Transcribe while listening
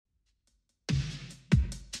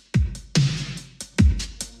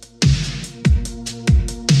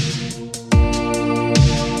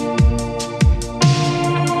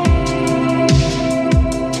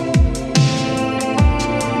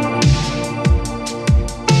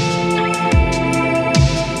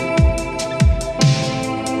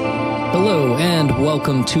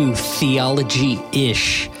welcome to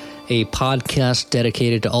Theology-ish, a podcast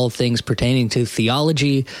dedicated to all things pertaining to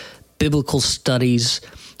theology, biblical studies,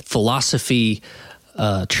 philosophy,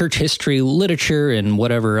 church history, literature, and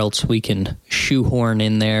whatever else we can shoehorn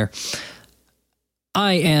in there.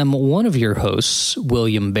 I am one of your hosts,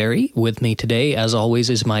 William Berry. With me today, as always,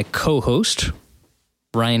 is my co-host,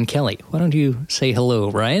 Ryan Kelly. Why don't you say hello,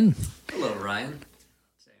 Ryan? Hello, Ryan.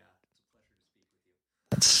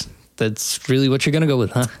 That's really what you're going to go with,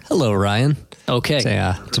 huh? Hello, Ryan. Okay.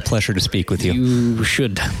 It's a pleasure to speak with you. You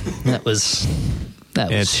should. That was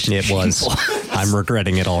It was. I'm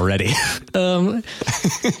regretting it already.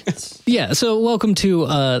 Yeah, so welcome to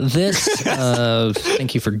this.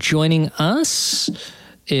 Thank you for joining us.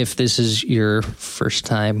 If this is your first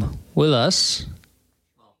time with us,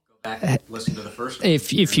 Back and listen to the first one.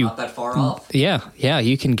 if you not that far off. yeah,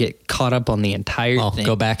 you can get caught up on the entire thing.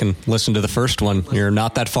 Go back and listen to the first one. You're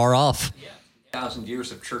not that far off. 1,000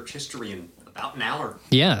 years of church history in about an hour.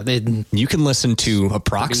 Yeah, You can listen to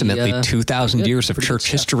approximately 2,000 years of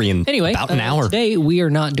church history in about an hour. Today we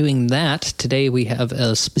are not doing that. Today we have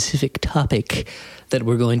a specific topic that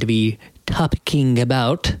we're going to be topicking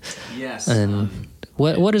about. Yes. And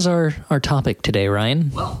what is our topic today,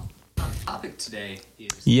 Ryan? Well, our topic today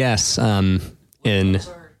is... Yes, our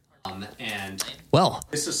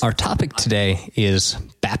topic today is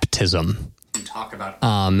baptism. Talk about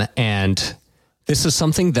and this is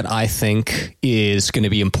something that I think is going to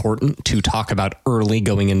be important to talk about early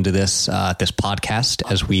going into this this podcast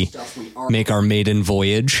as we make our maiden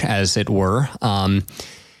voyage, as it were.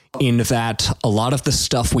 In that a lot of the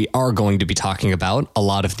stuff we are going to be talking about, a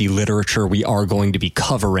lot of the literature we are going to be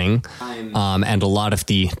covering, and a lot of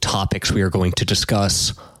the topics we are going to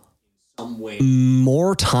discuss,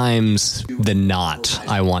 more times than not,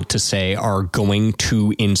 I want to say, are going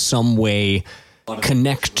to in some way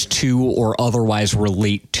connect to or otherwise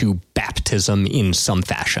relate to baptism in some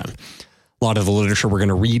fashion. A lot of the literature we're going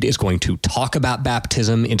to read is going to talk about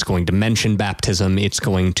baptism. It's going to mention baptism. It's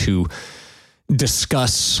going to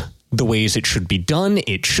discuss the ways it should be done,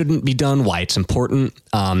 it shouldn't be done, why it's important,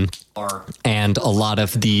 and a lot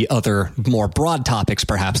of the other more broad topics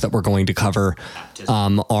perhaps that we're going to cover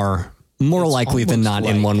are more likely than not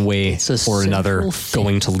in one way or another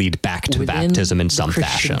going to lead back to baptism in some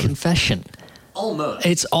fashion. Confession. Almost.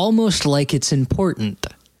 It's almost like it's important.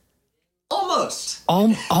 Almost.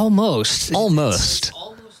 Almost. Almost.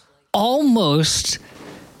 Almost.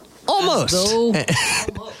 Almost.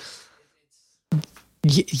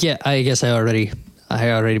 Yeah, I guess I already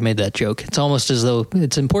made that joke. It's almost as though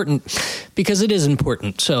it's important because it is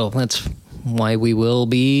important. So that's why we will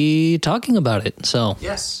be talking about it. So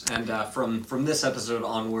yes, and from this episode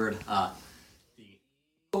onward, the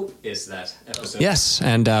hope is that episode. Yes,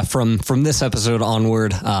 and from this episode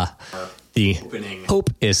onward, the hope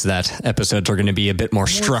is that episodes are going to be a bit more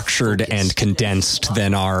structured and condensed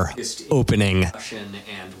than our opening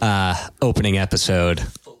episode.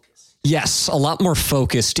 Yes, a lot more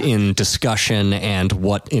focused in discussion and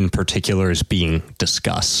what in particular is being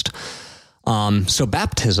discussed. So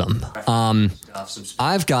baptism.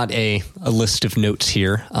 I've got a list of notes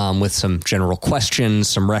here with some general questions,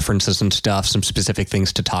 some references and stuff, some specific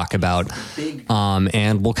things to talk about.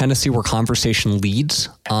 And we'll kind of see where conversation leads.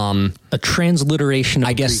 A transliteration of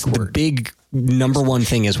I guess the big number one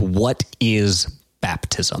thing is, what is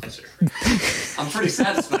baptism? I'm pretty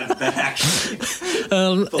satisfied with that, actually.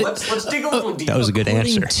 But let's dig a little deeper. That was a good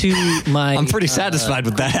answer. I'm pretty satisfied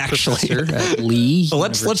with that, actually. At Lee. So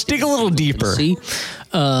let's dig a little deeper.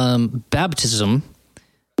 Baptism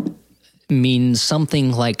means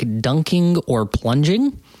something like dunking or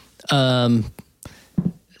plunging.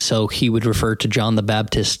 So he would refer to John the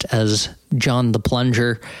Baptist as John the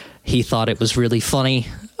Plunger. He thought it was really funny.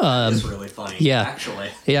 It's really funny, actually.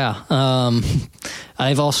 Yeah.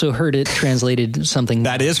 I've also heard it translated something...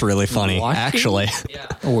 That is really funny, actually. Yeah.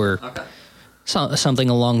 Or something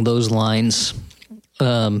along those lines.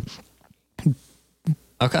 Okay.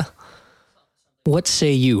 What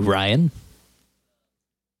say you, Ryan?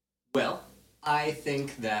 Well, I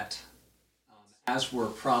think that, as we're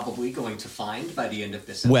probably going to find by the end of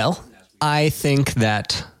this episode...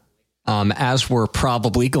 as we're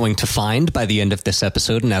probably going to find by the end of this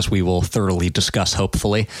episode, and as we will thoroughly discuss,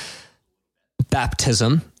 hopefully,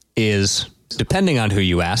 baptism is, depending on who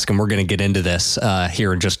you ask, and we're going to get into this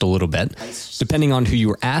here in just a little bit, depending on who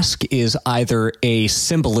you ask, is either a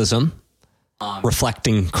symbolism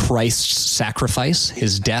reflecting Christ's sacrifice,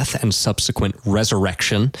 his death and subsequent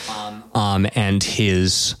resurrection, and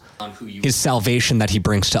his salvation that he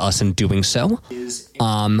brings to us in doing so,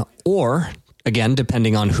 or, again,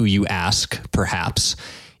 depending on who you ask, perhaps,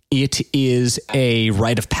 it is a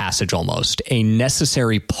rite of passage almost, a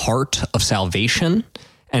necessary part of salvation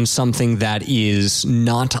and something that is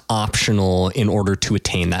not optional in order to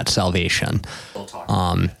attain that salvation,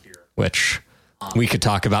 which we could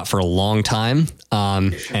talk about for a long time,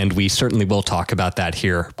 and we certainly will talk about that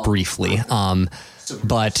here briefly.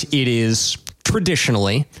 But it is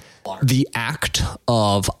traditionally the act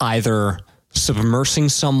of either submersing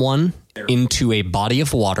someone into a body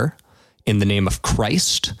of water in the name of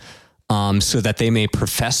Christ, so that they may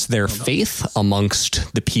profess their faith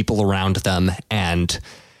amongst the people around them and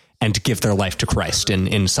give their life to Christ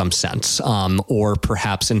in some sense, or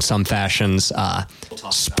perhaps in some fashions,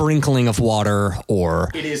 sprinkling of water,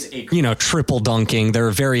 or triple dunking. There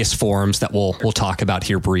are various forms that we'll talk about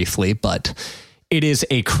here briefly, but it is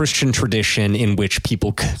a Christian tradition in which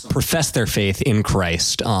people profess their faith in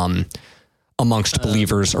Christ amongst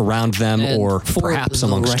believers around them, or perhaps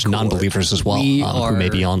amongst non-believers as well, who may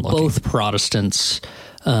be onlooking. Both Protestants,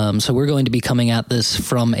 so we're going to be coming at this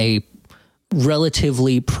from a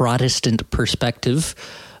relatively Protestant perspective.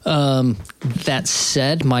 That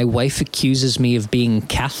said, my wife accuses me of being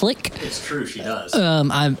Catholic. It's true, she does.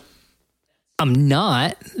 I'm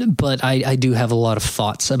not, but I do have a lot of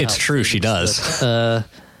thoughts about. It's true, she does. That,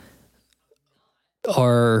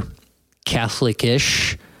 are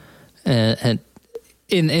Catholic-ish, and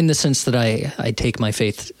in the sense that I take my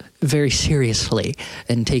faith very seriously,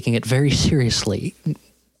 and taking it very seriously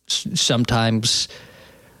sometimes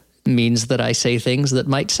means that I say things that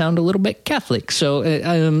might sound a little bit Catholic. So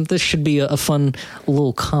this should be a fun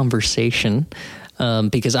little conversation,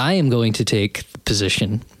 because I am going to take the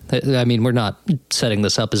position. I mean, we're not setting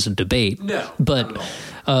this up as a debate, but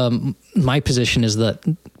my position is that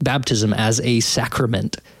baptism as a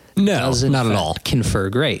sacrament doesn't not at all confer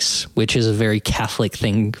grace, which is a very Catholic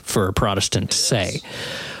thing for a Protestant to say.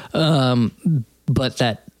 But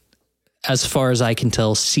that, as far as I can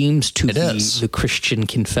tell, seems to be the Christian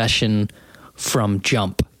confession from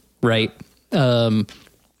jump, right?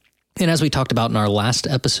 And as we talked about in our last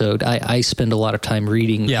episode, I spend a lot of time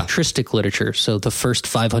reading patristic literature. So the first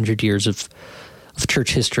 500 years of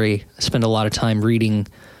church history, I spend a lot of time reading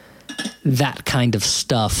that kind of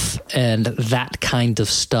stuff, and that kind of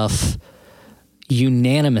stuff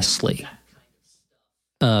unanimously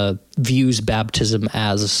views baptism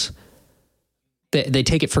as... They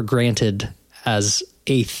take it for granted as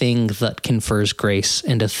a thing that confers grace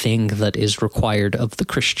and a thing that is required of the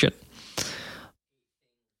Christian.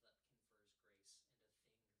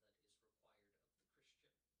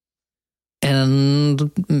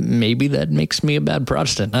 And maybe that makes me a bad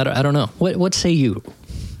Protestant. I don't know. What say you?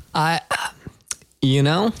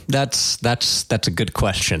 That's a good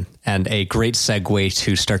question, and a great segue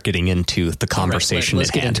to start getting into the conversation.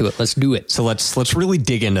 Let's get into it. Let's do it. So let's really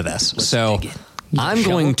dig into this. I'm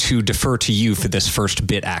going to defer to you for this first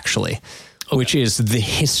bit, actually, which is the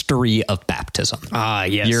history of baptism.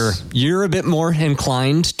 Yes. You're a bit more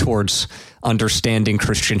inclined towards understanding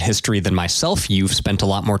Christian history than myself. You've spent a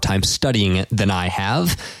lot more time studying it than I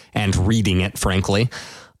have, and reading it, frankly.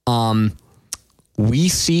 We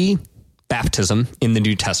see baptism in the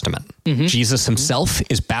New Testament. Mm-hmm. Jesus himself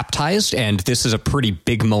is baptized, and this is a pretty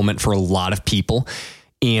big moment for a lot of people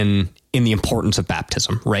in the importance of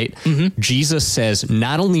baptism, right? Mm-hmm. Jesus says,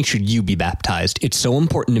 not only should you be baptized, it's so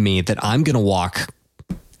important to me that I'm going to walk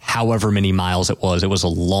however many miles it was a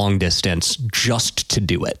long distance just to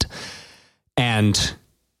do it. And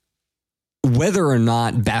whether or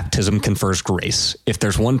not baptism confers grace, if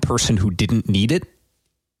there's one person who didn't need it,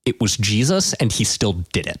 it was Jesus, and he still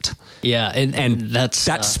did it. Yeah, and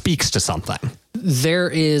that speaks to something. There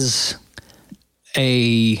is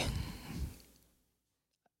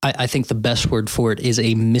I think the best word for it is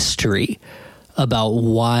a mystery about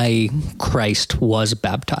why Christ was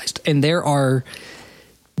baptized. And there are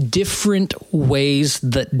different ways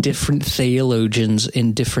that different theologians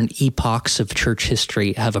in different epochs of church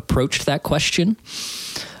history have approached that question.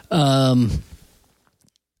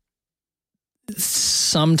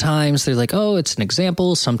 Sometimes they're like, oh, it's an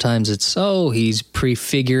example. Sometimes it's, oh, he's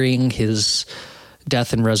prefiguring his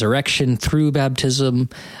death and resurrection through baptism.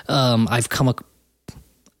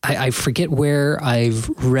 I forget where I've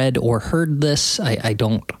read or heard this. I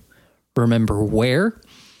don't remember where.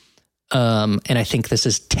 And I think this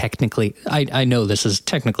is technically, I know this is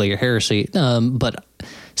technically a heresy, but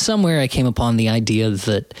somewhere I came upon the idea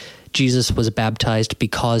that Jesus was baptized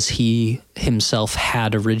because he himself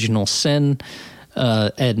had original sin,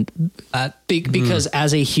 because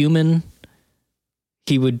as a human,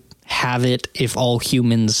 he would have it if all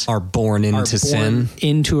humans are born into sin,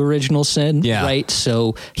 into original sin. Yeah. Right.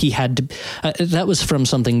 So he had to, that was from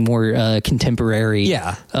something more contemporary.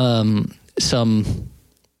 Yeah. Some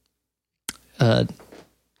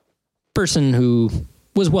person who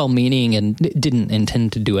was well-meaning and didn't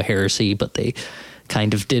intend to do a heresy, but they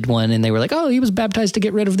kind of did one, and they were like, "Oh, he was baptized to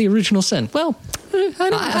get rid of the original sin." Well, I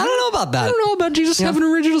don't know about that. I don't know about Jesus having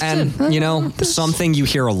original sin. And something you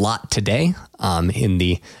hear a lot today, in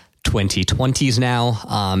the 2020s now,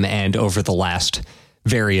 and over the last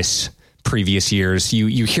various previous years,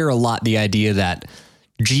 you hear a lot the idea that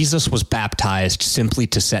Jesus was baptized simply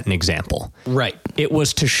to set an example. Right. It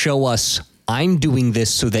was to show us, I'm doing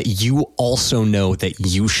this so that you also know that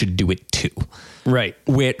you should do it too. Right.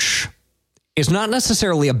 Which is not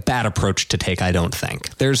necessarily a bad approach to take, I don't think.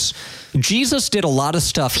 Jesus did a lot of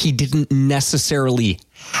stuff he didn't necessarily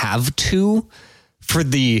have to for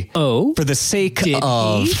the sake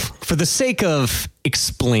of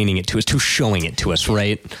explaining it to us, to showing it to us,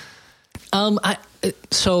 right? I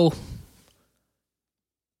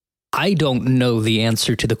don't know the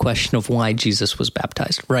answer to the question of why Jesus was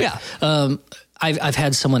baptized, right? Yeah. I've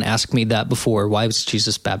had someone ask me that before. Why was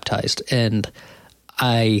Jesus baptized? And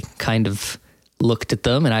I kind of looked at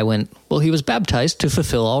them and I went, well, he was baptized to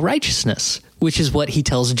fulfill all righteousness, which is what he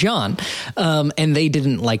tells John. And they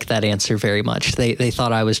didn't like that answer very much. They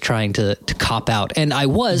thought I was trying to cop out. And I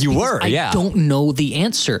was. You were, yeah. I don't know the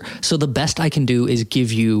answer. So the best I can do is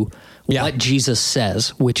give you what Jesus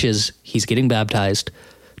says, which is he's getting baptized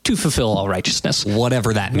to fulfill all righteousness.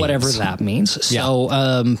 Whatever that means.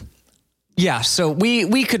 So, so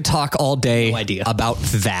we could talk all day about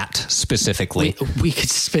that specifically. We could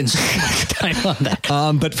spend so much time on that.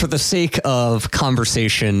 But for the sake of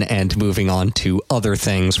conversation and moving on to other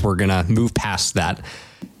things, we're going to move past that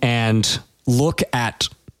and look at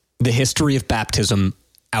the history of baptism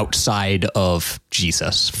outside of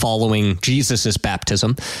Jesus. Following Jesus's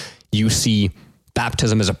baptism, you see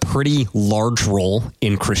baptism is a pretty large role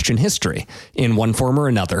in Christian history in one form or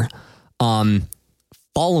another.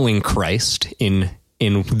 Following Christ in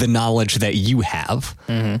the knowledge that you have,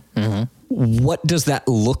 what does that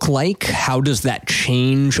look like? How does that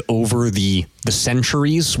change over the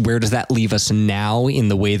centuries? Where does that leave us now in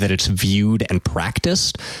the way that it's viewed and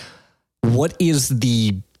practiced? What is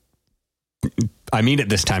I mean it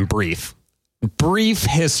this time brief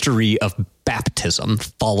history of baptism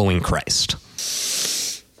following Christ?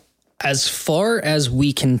 As far as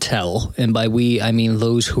we can tell, and by we, I mean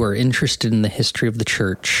those who are interested in the history of the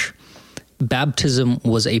church, baptism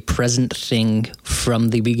was a present thing from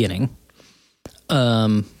the beginning.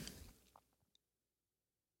 We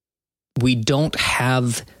don't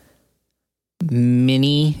have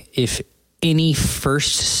many, if any,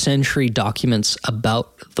 first century documents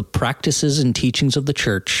about the practices and teachings of the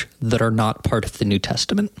church that are not part of the New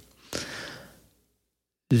Testament.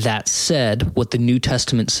 That said, what the New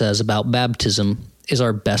Testament says about baptism is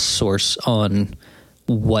our best source on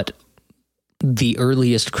what the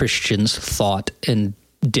earliest Christians thought and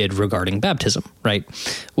did regarding baptism, right?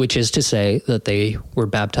 Which is to say that they were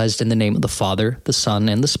baptized in the name of the Father, the Son,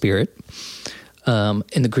 and the Spirit. In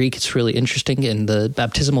the Greek, it's really interesting. In the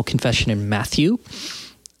baptismal confession in Matthew,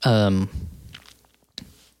 if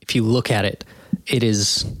you look at it, it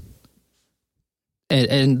is...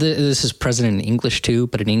 And this is present in English too,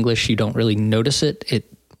 but in English you don't really notice it. It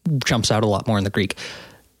jumps out a lot more in the Greek.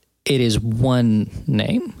 It is one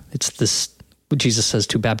name. It's this, Jesus says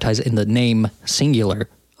to baptize in the name singular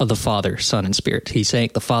of the Father, Son, and Spirit. He's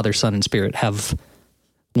saying the Father, Son, and Spirit have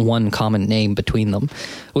one common name between them,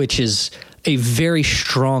 which is a very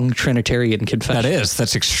strong Trinitarian confession.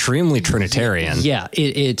 That's extremely Trinitarian. Yeah,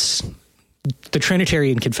 it's... The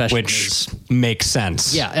Trinitarian confession, which makes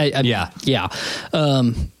sense. Yeah.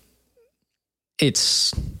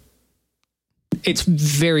 It's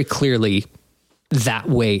very clearly that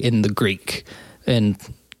way in the Greek and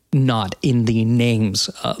not in the names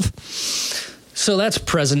of. So that's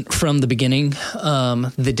present from the beginning.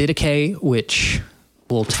 The Didache, which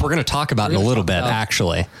we're going to talk about in a little bit,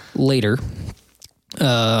 actually. Later.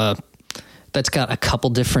 That's got a couple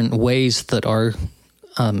different ways that are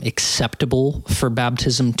acceptable for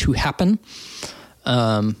baptism to happen.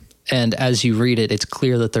 And as you read it, it's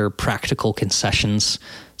clear that there are practical concessions.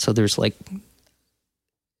 So there's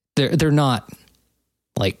they're not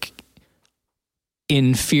like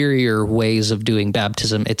inferior ways of doing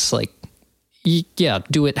baptism. It's like,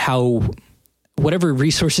 do it whatever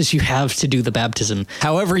resources you have to do the baptism.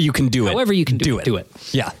 However you can do it. However you can do it.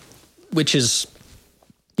 Yeah. Which is,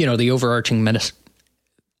 the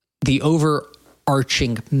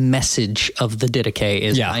overarching message of the Didache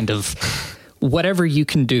is kind of whatever you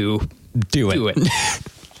can do it.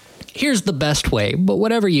 Here's the best way, but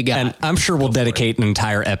whatever you got. And I'm sure we'll dedicate an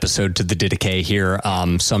entire episode to the Didache here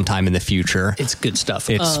sometime in the future. It's good stuff.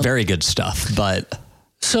 It's very good stuff. But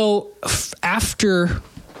so after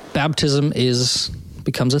baptism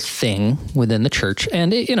becomes a thing within the church,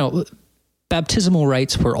 and baptismal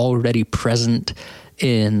rites were already present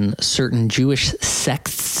in certain Jewish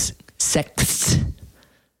sects,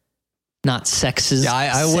 not sexes. Yeah,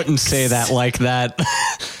 I wouldn't say that like that.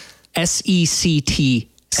 SECT.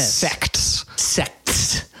 Sects.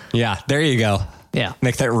 Yeah, there you go. Yeah.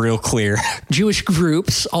 Make that real clear. Jewish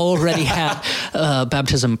groups already had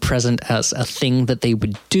baptism present as a thing that they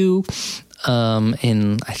would do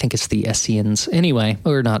in, I think it's the Essenes. Anyway,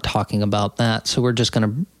 we're not talking about that, so we're just going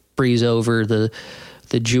to breeze over the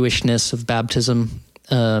Jewishness of baptism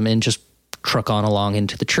and just truck on along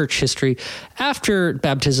into the church history. After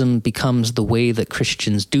baptism becomes the way that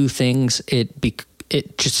Christians do things,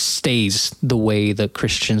 it just stays the way that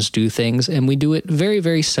Christians do things, and we do it very,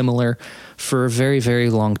 very similar for a very, very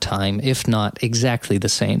long time, if not exactly the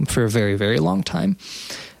same for a very, very long time.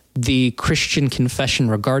 The Christian confession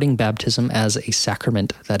regarding baptism as a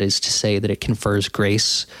sacrament, that is to say that it confers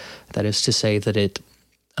grace, that is to say that it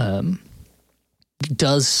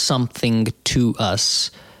does something to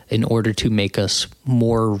us in order to make us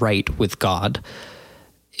more right with God,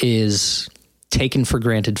 is taken for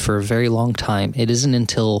granted for a very long time. It isn't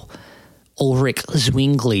until Ulrich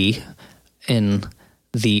Zwingli in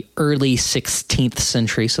the early 16th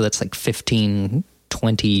century, so that's like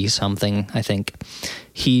 1520 something, I think,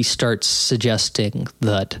 he starts suggesting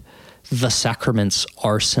that the sacraments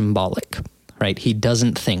are symbolic, right? He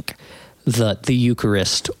doesn't think that the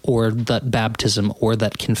Eucharist or that baptism or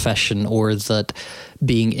that confession or that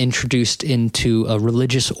being introduced into a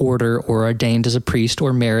religious order or ordained as a priest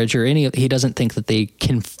or marriage or he doesn't think that they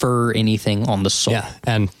confer anything on the soul. Yeah,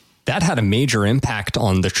 and that had a major impact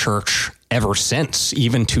on the church ever since,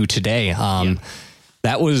 even to today.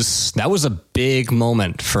 That was a big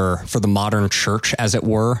moment for the modern church, as it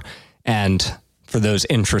were, and for those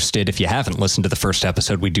interested, if you haven't listened to the first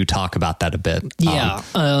episode, we do talk about that a bit. Yeah.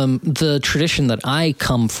 The tradition that I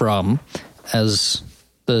come from as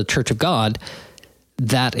the Church of God,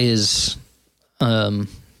 that is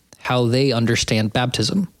how they understand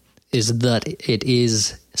baptism, is that it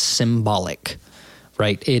is symbolic,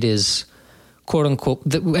 right? It is, quote unquote,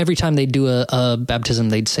 every time they do a baptism,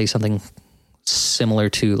 they'd say something similar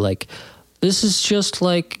to like, this is just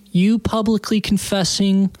like you publicly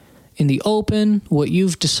confessing in the open what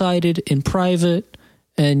you've decided in private,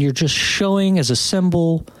 and you're just showing as a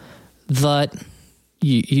symbol that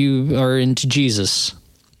you are into Jesus,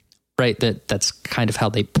 right? That's kind of how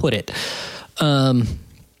they put it. And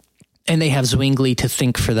they have Zwingli to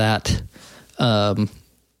thank for that. I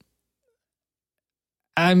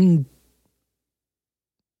don't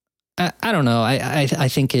know. I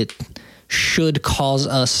think it should cause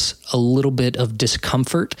us a little bit of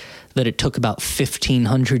discomfort that it took about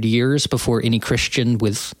 1,500 years before any Christian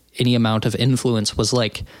with any amount of influence was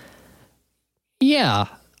like, yeah,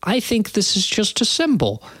 I think this is just a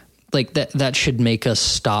symbol. Like that should make us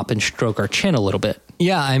stop and stroke our chin a little bit.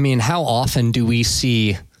 Yeah, I mean, how often do we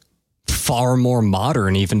see far more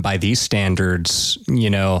modern, even by these standards,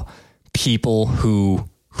 people who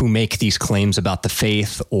make these claims about the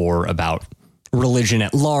faith or about religion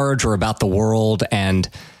at large or about the world, and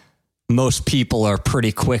most people are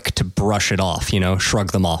pretty quick to brush it off,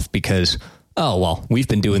 shrug them off because, oh, well, we've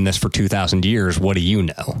been doing this for 2,000 years. What do you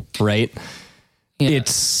know? Right? Yeah.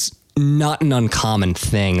 It's not an uncommon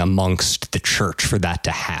thing amongst the church for that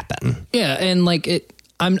to happen. Yeah. And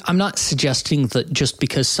I'm not suggesting that just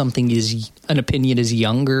because an opinion is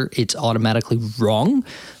younger, it's automatically wrong,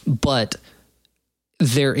 but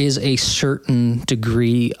there is a certain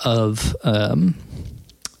degree of,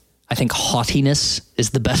 I think haughtiness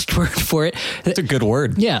is the best word for it. It's a good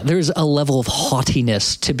word. Yeah, there's a level of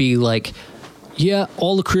haughtiness to be like, yeah,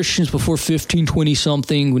 all the Christians before 1520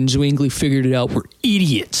 something, when Zwingli figured it out, were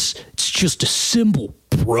idiots. It's just a symbol,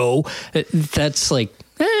 bro. That's like,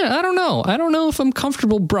 I don't know. I don't know if I'm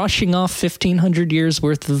comfortable brushing off 1,500 years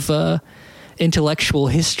worth of intellectual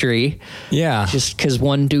history. Yeah. Just because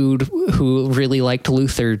one dude who really liked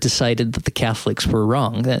Luther decided that the Catholics were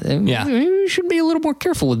wrong. Yeah. We should be a little more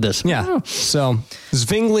careful with this. Yeah. So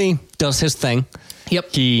Zwingli does his thing.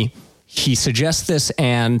 Yep. He suggests this,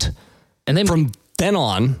 and then from then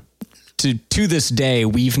on to this day,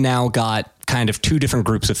 we've now got kind of two different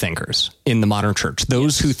groups of thinkers in the modern church.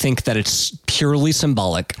 Those who think that it's purely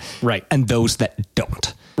symbolic, right, and those that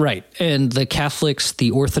don't. Right. And the Catholics,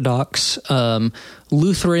 the Orthodox,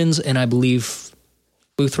 Lutherans, and I believe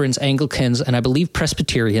Lutherans, Anglicans, and I believe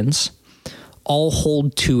Presbyterians all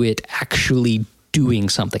hold to it actually doing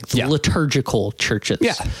something. The liturgical churches.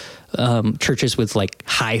 Yeah. Churches with like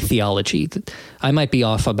high theology. I might be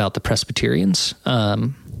off about the Presbyterians.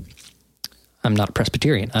 I'm not a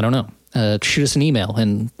Presbyterian. I don't know. Shoot us an email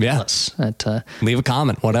and tell us. Leave a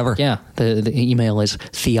comment, whatever. Yeah. The email is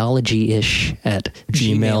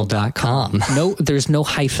theology-ish@gmail.com. No, there's no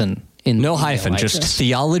hyphen. No hyphen, just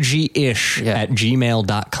theology-ish at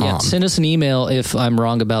gmail.com. Yeah, send us an email if I'm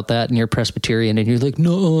wrong about that and you're Presbyterian and you're like,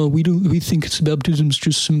 no, we think it's baptism's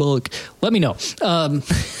just symbolic. Let me know.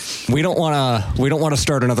 We don't want to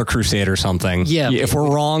start another crusade or something. Yeah. If we're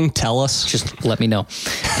wrong, tell us. Just let me know.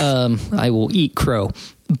 I will eat crow.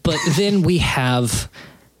 But then we have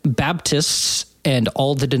Baptists and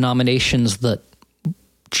all the denominations that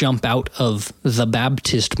jump out of the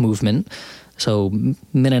Baptist movement. So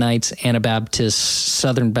Mennonites, Anabaptists,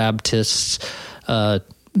 Southern Baptists,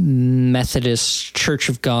 Methodists, Church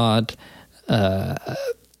of God.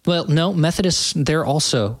 Methodists, they're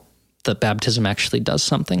also that baptism actually does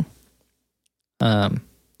something. But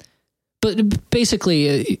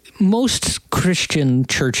basically, most Christian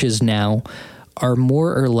churches now are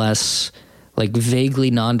more or less like vaguely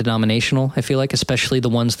non-denominational, I feel like, especially the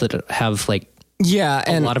ones that have like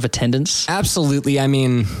a lot of attendance. Absolutely. I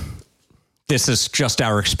mean, this is just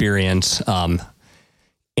our experience in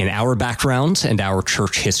our backgrounds and our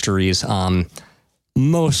church histories.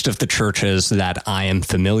 Most of the churches that I am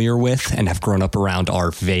familiar with and have grown up around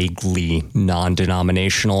are vaguely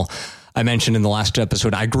non-denominational. I mentioned in the last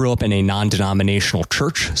episode, I grew up in a non-denominational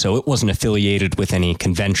church, so it wasn't affiliated with any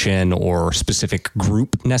convention or specific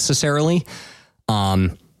group necessarily.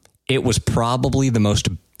 It was probably the most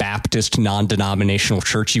Baptist non-denominational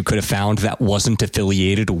church you could have found that wasn't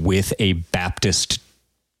affiliated with a Baptist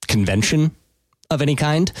convention of any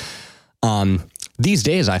kind. These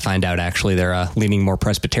days, I find out actually they're leaning more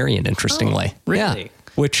Presbyterian, interestingly. Oh, really? Yeah,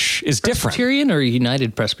 which is different. Presbyterian or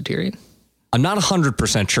United Presbyterian? I'm not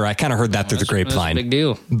 100% sure. I kind of heard that through the grapevine. That's a big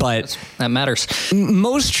deal. But that matters.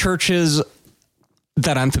 Most churches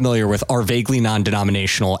that I'm familiar with are vaguely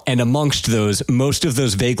non-denominational. And amongst those, most of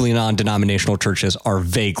those vaguely non-denominational churches are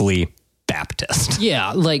vaguely Baptist.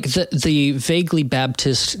 Yeah, like the vaguely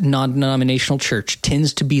Baptist non-denominational church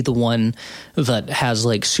tends to be the one that has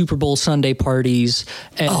like Super Bowl Sunday parties.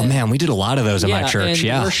 And, oh man, we did a lot of those in my church.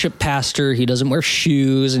 And worship pastor, he doesn't wear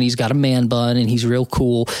shoes and he's got a man bun and he's real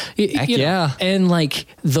cool. Heck yeah. And like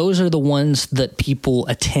those are the ones that people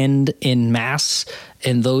attend in mass,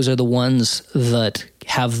 and those are the ones that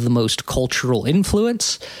have the most cultural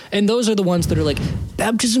influence. And those are the ones that are like,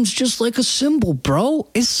 baptism's just like a symbol, bro.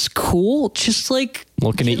 It's cool. Just like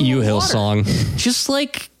looking at you, Hillsong. Just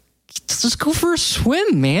like, let's go for a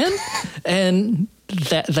swim, man. And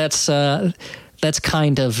that's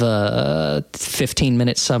kind of a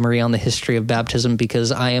 15-minute summary on the history of baptism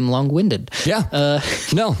because I am long-winded. Yeah.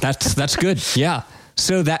 No, that's good. Yeah.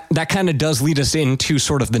 So that kind of does lead us into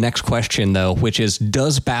sort of the next question, though, which is,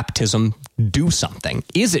 does baptism do something?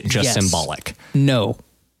 Is it just symbolic? No.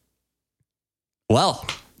 Well,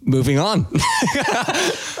 moving on.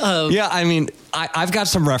 Yeah, I mean, I've got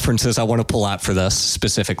some references I want to pull out for this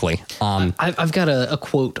specifically. I've got a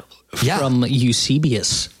quote from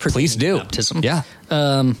Eusebius. Please do. Baptism. Yeah.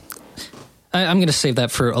 I'm going to save that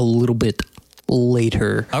for a little bit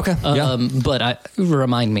later. Okay. But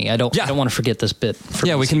remind me. I don't want to forget this bit.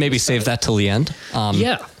 Yeah, we can maybe save that till the end.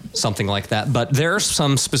 Yeah. Something like that. But there are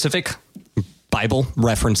some specific Bible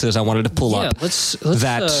references I wanted to pull up. Let's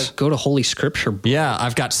go to Holy Scripture. Yeah,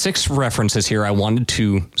 I've got 6 references here I wanted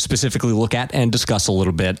to specifically look at and discuss a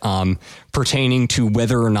little bit pertaining to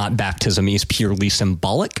whether or not baptism is purely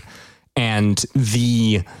symbolic and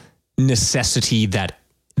the necessity that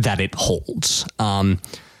it holds.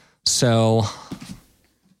 So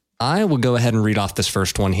I will go ahead and read off this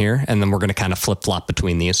first one here, and then we're going to kind of flip-flop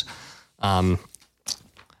between these. So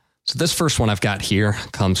this first one I've got here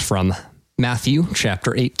comes from Matthew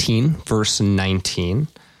chapter 18, verse 19.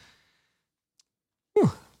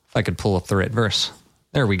 If I could pull up the right verse.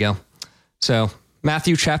 There we go. So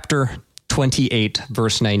Matthew chapter 28,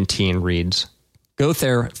 verse 19 reads, "Go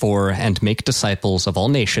therefore and make disciples of all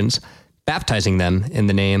nations, baptizing them in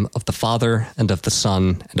the name of the Father and of the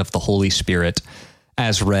Son and of the Holy Spirit,"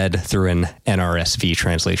 as read through an NRSV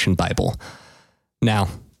translation Bible. Now,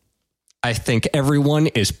 I think everyone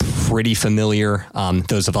is pretty familiar,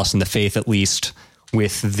 those of us in the faith at least,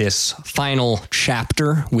 with this final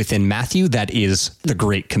chapter within Matthew that is the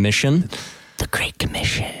Great Commission. The Great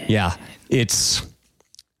Commission. Yeah, it's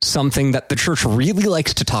something that the church really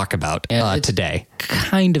likes to talk about today.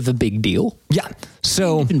 Kind of a big deal. Yeah.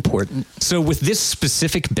 So important. So with this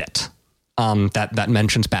specific bit that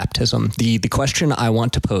mentions baptism, the question I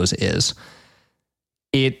want to pose is,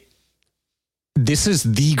 this is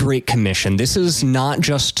the Great Commission. This is not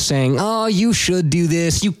just saying, oh, you should do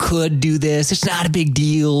this, you could do this, it's not a big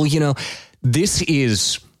deal. You know, this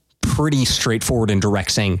is pretty straightforward and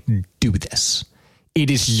direct, saying, do this. It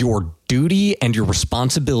is your duty and your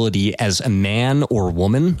responsibility as a man or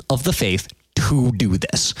woman of the faith to do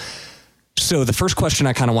this. So the first question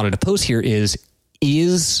I kind of wanted to pose here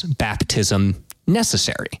is baptism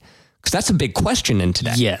necessary? Because that's a big question in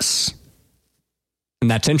today. Yes. And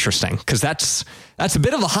that's interesting, because that's a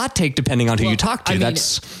bit of a hot take depending on who you talk to. I mean,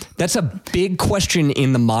 that's a big question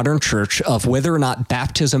in the modern church of whether or not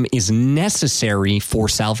baptism is necessary for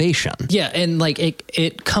salvation. Yeah, and like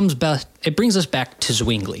it comes back, it brings us back to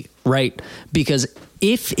Zwingli, right? Because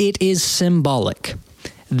if it is symbolic,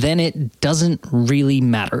 then it doesn't really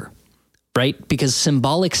matter, right? Because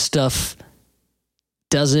symbolic stuff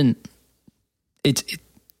doesn't, it's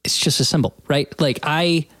just a symbol, right? Like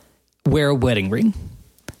I wear a wedding ring,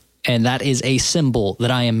 and that is a symbol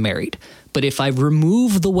that I am married. But if I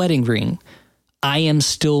remove the wedding ring, I am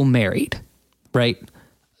still married, right?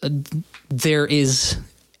 There is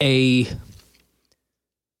a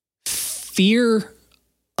fear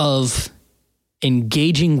of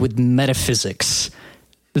engaging with metaphysics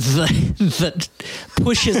that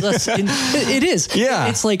pushes us in. It is. Yeah.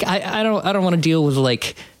 It's like I don't want to deal with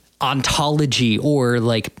like ontology or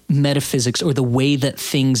like metaphysics or the way that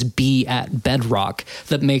things be at bedrock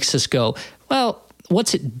that makes us go, well,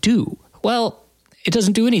 what's it do? Well, it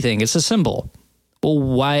doesn't do anything. It's a symbol. Well,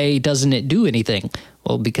 why doesn't it do anything?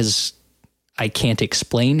 Well, because I can't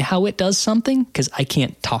explain how it does something, because I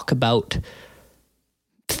can't talk about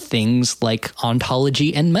things like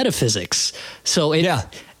ontology and metaphysics. So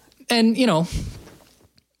and you know,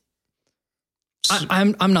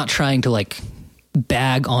 I'm not trying to like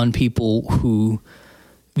bag on people who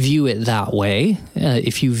view it that way.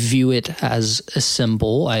 If you view it as a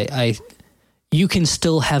symbol, you can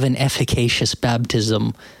still have an efficacious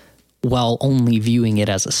baptism while only viewing it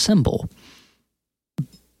as a symbol.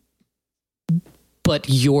 But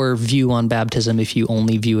your view on baptism, if you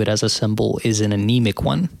only view it as a symbol, is an anemic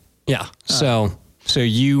one. Yeah. So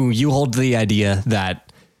you hold the idea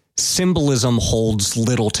that symbolism holds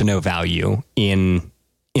little to no value in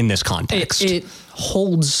this context. It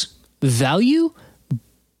holds value,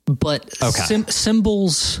 but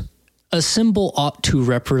symbols, a symbol ought to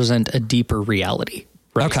represent a deeper reality.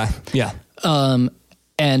 Right? Okay. Yeah.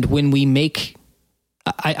 And when we make,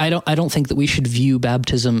 I don't think that we should view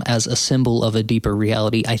baptism as a symbol of a deeper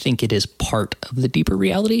reality. I think it is part of the deeper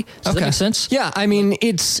reality. Does that make sense? Yeah. I mean,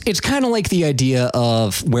 it's kind of like the idea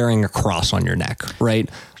of wearing a cross on your neck, right?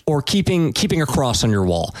 Or keeping a cross on your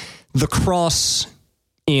wall. The cross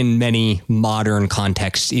in many modern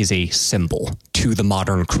contexts is a symbol to the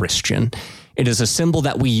modern Christian. It is a symbol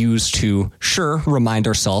that we use to, remind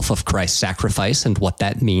ourselves of Christ's sacrifice and what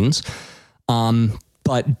that means.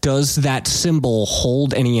 But does that symbol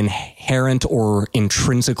hold any inherent or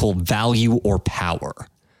intrinsical value or power?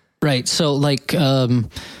 Right. So like the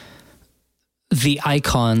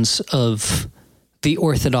icons of the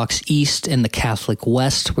Orthodox East and the Catholic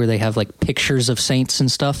West, where they have like pictures of saints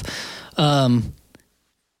and stuff.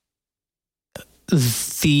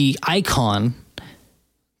 The icon,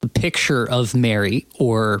 the picture of Mary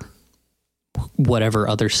or whatever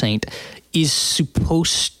other saint, is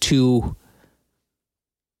supposed to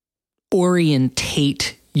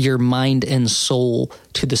orientate your mind and soul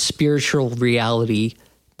to the spiritual reality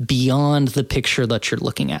beyond the picture that you're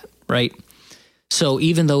looking at, right? So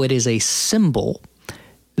even though it is a symbol,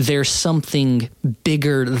 there's something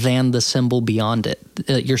bigger than the symbol beyond it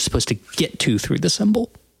that you're supposed to get to through the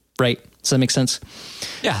symbol, right? Does that make sense?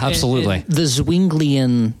 Yeah, absolutely. And the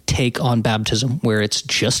Zwinglian take on baptism, where it's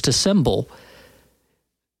just a symbol,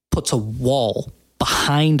 puts a wall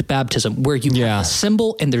behind baptism where you have a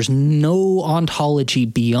symbol and there's no ontology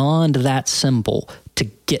beyond that symbol to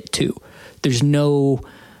get to. There's no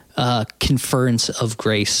conference of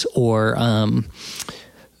grace or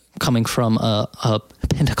coming from a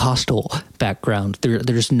Pentecostal background.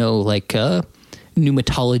 There's no like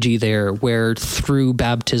pneumatology there where through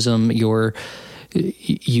baptism you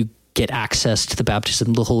get access to the baptism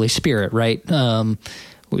of the Holy Spirit, right?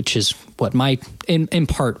 Which is what in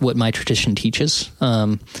part what my tradition teaches.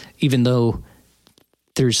 Even though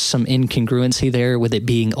there's some incongruency there with it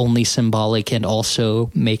being only symbolic and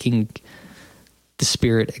also making the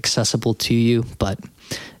Spirit accessible to you, but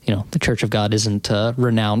the Church of God isn't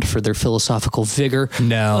renowned for their philosophical vigor.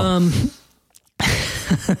 No.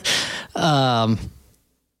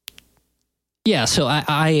 Yeah, so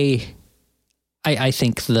I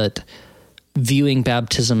think that viewing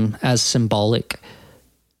baptism as symbolic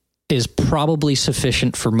is probably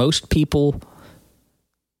sufficient for most people,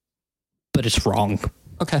 but it's wrong.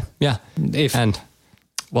 Okay, yeah.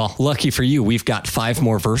 Well, lucky for you, we've got 5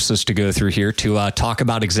 more verses to go through here to talk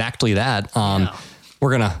about exactly that. We're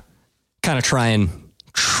going to kind of try and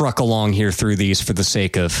truck along here through these for the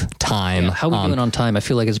sake of time. Yeah, how are we doing on time? I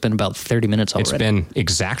feel like it's been about 30 minutes already. It's been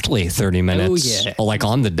exactly 30 minutes. Oh, yeah. Like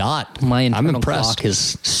on the dot. My internal I'm impressed. clock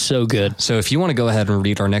is so good. So if you want to go ahead and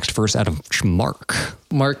read our next verse out of Mark.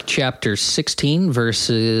 Mark chapter 16,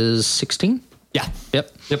 verses 16? Yeah.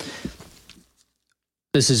 Yep.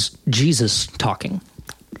 This is Jesus talking.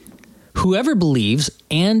 Whoever believes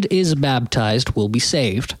and is baptized will be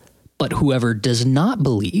saved, but whoever does not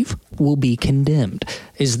believe will be condemned.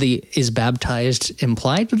 Is baptized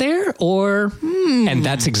implied there, or? And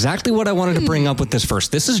that's exactly what I wanted to bring up with this verse.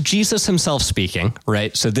 This is Jesus himself speaking,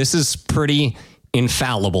 right? So this is pretty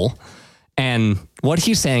infallible. And what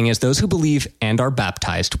he's saying is those who believe and are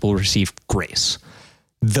baptized will receive grace.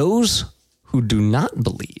 Those who do not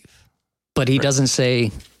believe. But he doesn't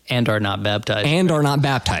say and are not baptized. And are not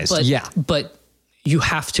baptized, yeah. But you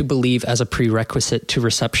have to believe as a prerequisite to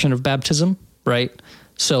reception of baptism, right?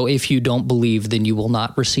 So if you don't believe, then you will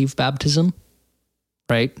not receive baptism,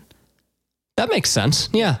 right? That makes sense,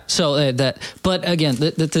 yeah. So but again,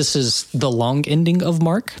 this is the long ending of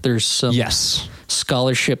Mark. There's some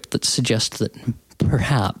scholarship that suggests that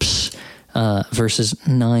perhaps verses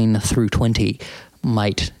 9 through 20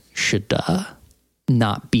 should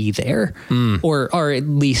not be there, or at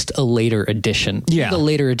least a later edition. Yeah. The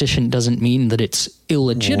later edition doesn't mean that it's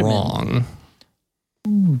illegitimate. Wrong.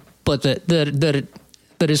 But that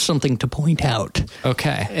is something to point out.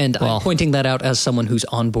 Okay. And I'm pointing that out as someone who's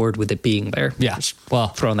on board with it being there. Yeah. Well,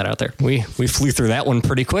 throwing that out there. We flew through that one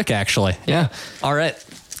pretty quick, actually. Yeah. All right.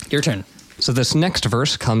 Your turn. So this next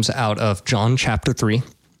verse comes out of John chapter 3,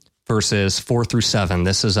 verses 4 through 7.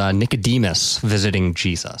 This is Nicodemus visiting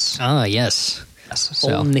Jesus. Ah, yes.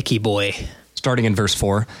 So, old Nicky boy. Starting in verse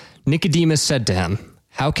 4, Nicodemus said to him,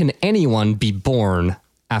 "How can anyone be born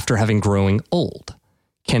after having grown old?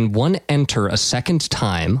 Can one enter a second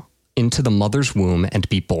time into the mother's womb and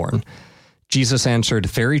be born?" Jesus answered,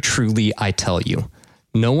 "Very truly I tell you,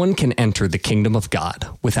 no one can enter the kingdom of God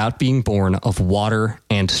without being born of water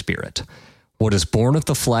and spirit. What is born of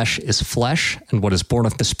the flesh is flesh, and what is born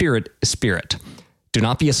of the spirit is spirit. Do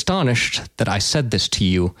not be astonished that I said this to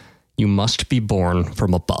you. You must be born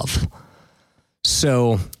from above."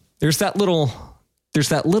 So there's that little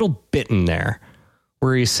bit in there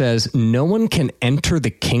where he says, no one can enter the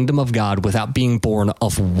kingdom of God without being born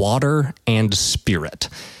of water and spirit.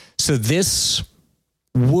 So this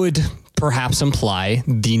would perhaps imply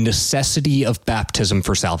the necessity of baptism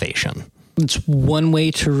for salvation. It's one way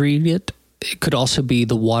to read it. It could also be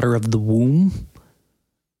the water of the womb.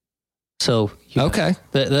 So okay,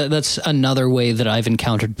 that's another way that I've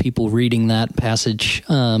encountered people reading that passage.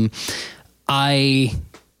 So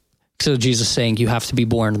Jesus saying you have to be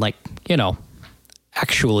born,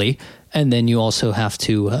 actually, and then you also have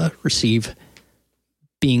to receive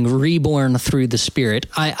being reborn through the Spirit.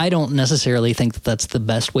 I don't necessarily think that that's the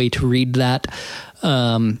best way to read that.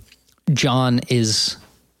 John is,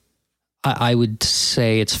 I would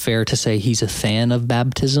say it's fair to say he's a fan of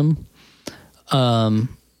baptism.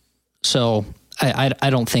 So I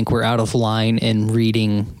don't think we're out of line in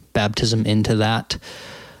reading baptism into that.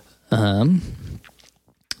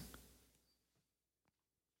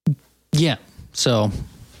 Yeah. So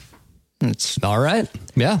it's all right.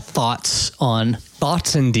 Yeah. Thoughts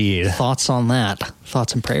indeed. Thoughts on that.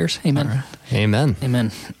 Thoughts and prayers. Amen. Right. Amen.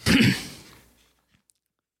 Amen.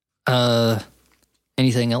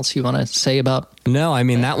 Anything else you want to say about? No, I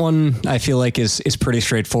mean, that one I feel like is pretty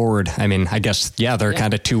straightforward. I mean, I guess, there are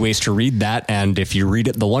kind of two ways to read that. And if you read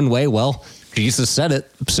it the one way, well, Jesus said it.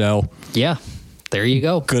 So yeah, there you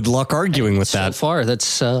go. Good luck arguing with that. So far,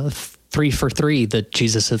 that's 3 for 3 that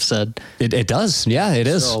Jesus has said. It does. Yeah, it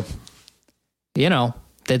is. So,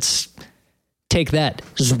 that's take that,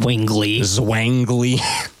 Zwingli.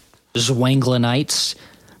 Zwanglinites.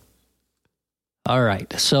 All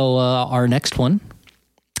right. So our next one,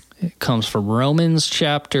 it comes from Romans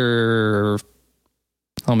chapter,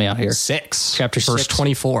 help me out here. 6. Chapter 6. Verse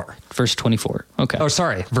 24. Verse 24. Okay. Oh,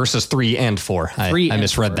 sorry. Verses 3 and 4. I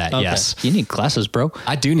misread 4. that. Okay. Yes. You need glasses, bro.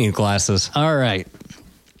 I do need glasses. All right.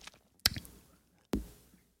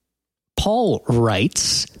 Paul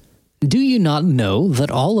writes, Do you not know that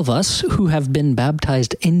all of us who have been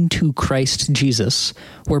baptized into Christ Jesus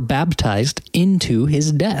were baptized into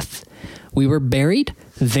his death? We were buried,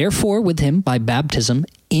 therefore, with him by baptism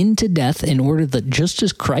into death, in order that just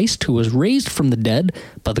as Christ, who was raised from the dead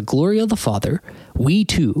by the glory of the Father, we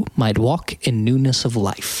too might walk in newness of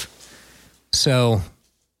life. So,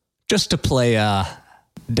 just to play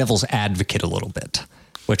devil's advocate a little bit,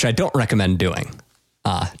 which I don't recommend doing,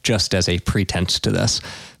 just as a pretense to this.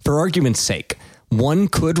 For argument's sake, one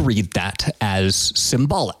could read that as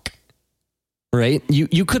symbolic, right?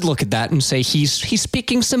 You could look at that and say he's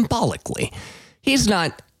speaking symbolically. He's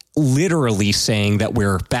not literally saying that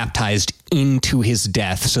we're baptized into his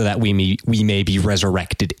death so that we may be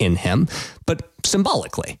resurrected in him, but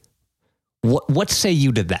symbolically. What say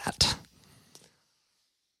you to that?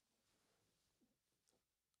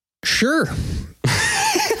 Sure.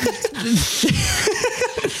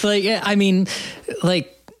 Like, I mean,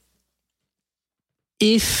 like,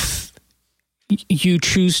 if you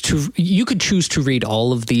could choose to read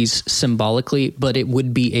all of these symbolically, but it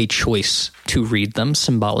would be a choice to read them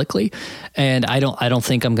symbolically. And I don't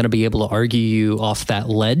think I'm going to be able to argue you off that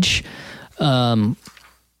ledge. But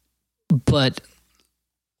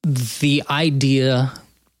the idea,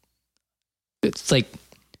 it's like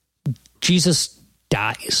Jesus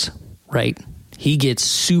dies, right? He gets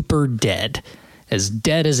super dead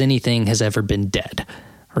as anything has ever been dead,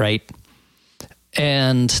 right?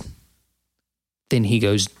 And then he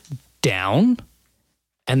goes down,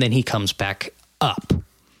 and then he comes back up.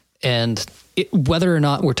 And whether or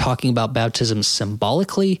not we're talking about baptism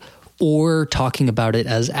symbolically or talking about it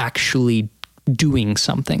as actually doing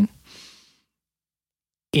something,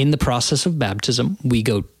 in the process of baptism, we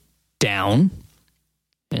go down,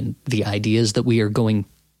 and the idea is that we are going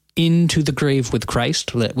into the grave with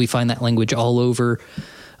Christ. That we find that language all over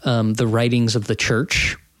the writings of the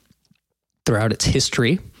church throughout its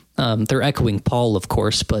history. They're echoing Paul, of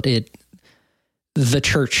course, but the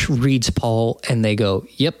church reads Paul and they go,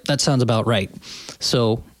 yep, that sounds about right.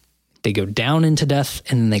 So they go down into death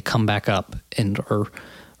and then they come back up and are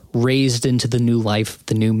raised into the new life,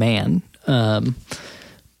 the new man,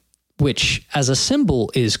 which as a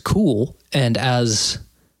symbol is cool, and as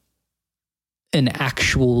an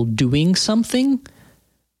actual doing something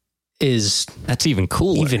that's even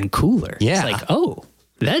cooler. It's Yeah. like, oh,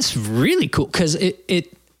 that's really cool, because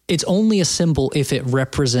it's only a symbol if it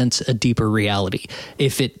represents a deeper reality.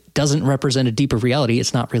 If it doesn't represent a deeper reality,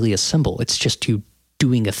 it's not really a symbol. It's just you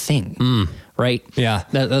doing a thing, right? Yeah.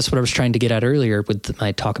 That's what I was trying to get at earlier with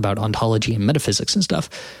my talk about ontology and metaphysics and stuff.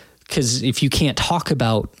 Because if you can't talk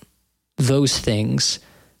about those things,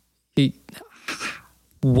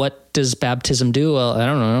 what does baptism do? Well, I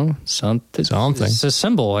don't know. Something. It's a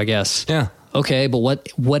symbol, I guess. Yeah. Okay, but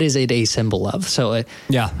what is it a symbol of? So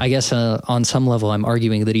I guess on some level, I'm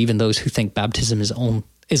arguing that even those who think baptism is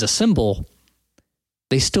a symbol,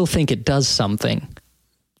 they still think it does something.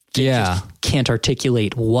 They just can't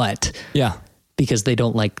articulate what. Yeah. Because they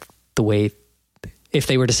don't like the way, if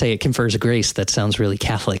they were to say it confers a grace, that sounds really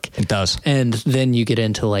Catholic. It does. And then you get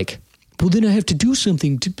into like, well, then I have to do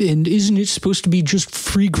something. And isn't it supposed to be just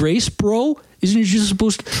free grace, bro? Isn't it just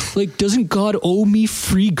supposed to, like, doesn't God owe me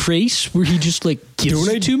free grace where he just, like, gives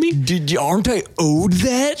it to me? Aren't I owed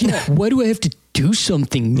that? Yeah. Why do I have to do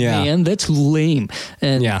something, man? That's lame.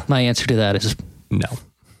 And my answer to that is no.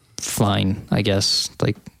 Fine, I guess.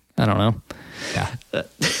 Like, I don't know. Yeah.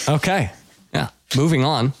 Okay. Yeah. Moving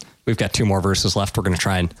on. We've got 2 more verses left. We're going to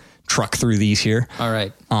try and truck through these here. All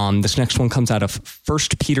right. This next one comes out of 1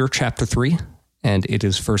 Peter chapter 3, and it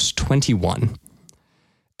is verse 21.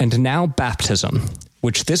 And now baptism,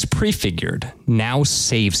 which this prefigured, now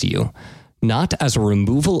saves you, not as a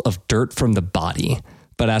removal of dirt from the body,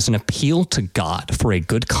 but as an appeal to God for a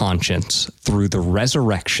good conscience through the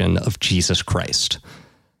resurrection of Jesus Christ.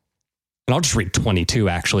 And I'll just read 22,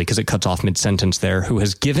 actually, because it cuts off mid-sentence there. Who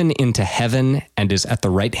has given into heaven and is at the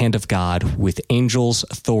right hand of God, with angels,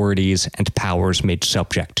 authorities, and powers made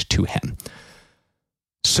subject to him.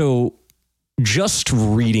 So just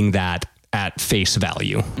reading that at face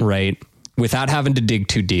value, right? Without having to dig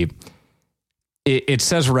too deep. It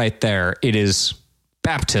says right there, it is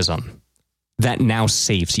baptism that now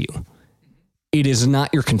saves you. It is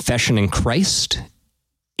not your confession in Christ.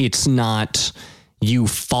 It's not you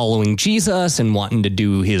following Jesus and wanting to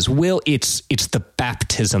do his will. It's the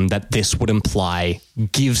baptism that this would imply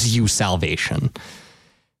gives you salvation,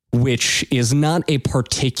 which is not a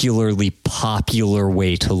particularly popular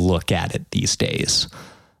way to look at it these days.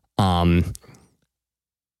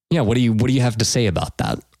 What do you have to say about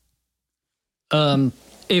that?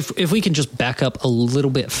 if we can just back up a little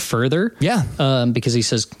bit further. Yeah. Because he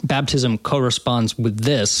says baptism corresponds with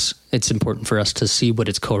this. It's important for us to see what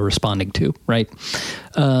it's corresponding to, right?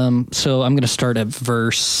 So I'm going to start at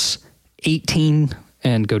verse 18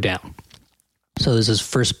 and go down. So this is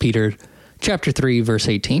 1 Peter chapter 3, verse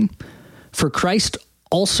 18. For Christ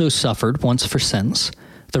also suffered once for sins,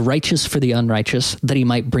 the righteous for the unrighteous, that he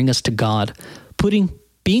might bring us to God,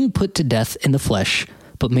 being put to death in the flesh,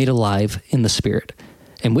 but made alive in the spirit,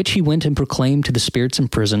 in which he went and proclaimed to the spirits in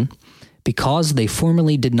prison, because they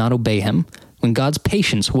formerly did not obey him, when God's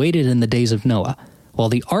patience waited in the days of Noah, while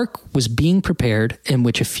the ark was being prepared, in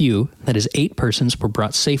which a few, that is 8 persons, were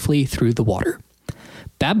brought safely through the water.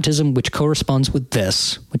 Baptism, which corresponds with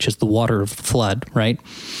this, which is the water of the flood, right,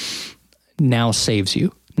 now saves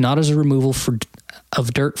you, not as a removal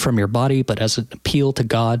of dirt from your body, but as an appeal to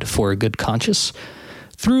God for a good conscience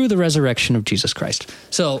through the resurrection of Jesus Christ.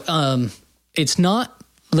 So it's not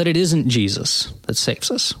that it isn't Jesus that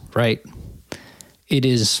saves us, right? It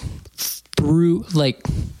is through, like,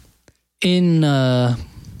 in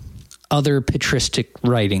other patristic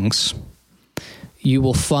writings, you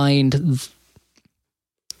will find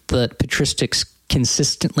that patristics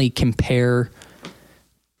consistently compare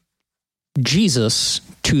Jesus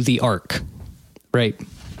to the ark, right?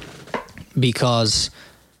 Because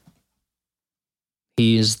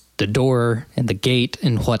he is the door and the gate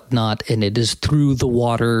and whatnot, and it is through the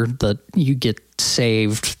water that you get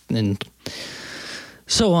saved and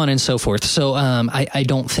so on and so forth. So I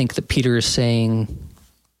don't think that Peter is saying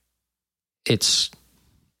it's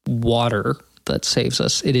water that saves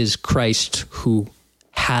us. It is Christ who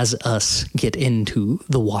has us get into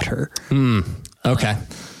the water. Okay.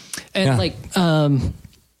 And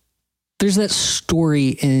there's that story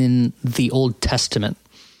in the Old Testament.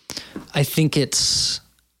 I think it's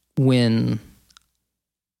when,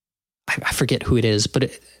 I forget who it is,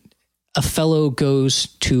 but a fellow goes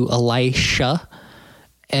to Elisha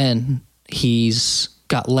and he's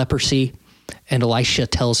got leprosy, and Elisha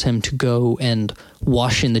tells him to go and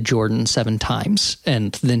wash in the Jordan 7 times,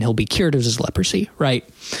 and then he'll be cured of his leprosy, right?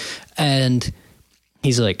 And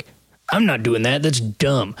he's like, I'm not doing that. That's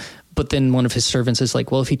dumb. But then one of his servants is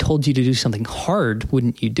like, well, if he told you to do something hard,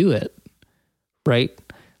 wouldn't you do it? Right?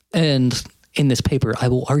 And in this paper, I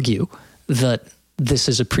will argue that this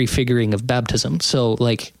is a prefiguring of baptism. So,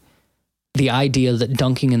 like, the idea that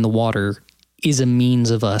dunking in the water is a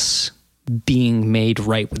means of us being made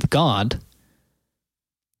right with God,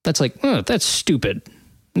 that's like, oh, that's stupid.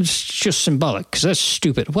 It's just symbolic because that's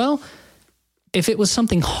stupid. Well, if it was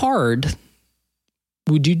something hard,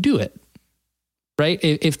 would you do it? Right?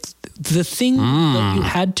 If the thing that you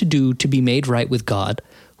had to do to be made right with God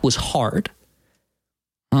was hard,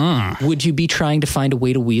 would you be trying to find a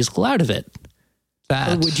way to weasel out of it?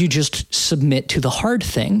 Or would you just submit to the hard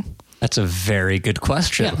thing? That's a very good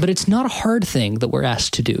question. Yeah, but it's not a hard thing that we're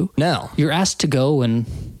asked to do. No. You're asked to go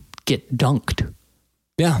and get dunked.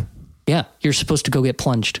 Yeah. Yeah, you're supposed to go get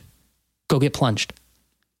plunged. Go get plunged.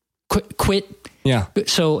 Quit. Yeah.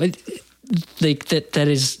 So that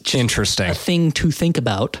is just interesting. A thing to think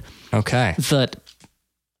about. Okay. That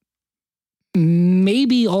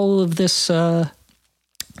maybe all of this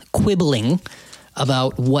quibbling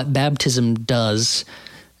about what baptism does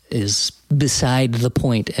is beside the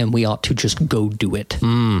point, and we ought to just go do it.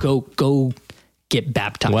 Go get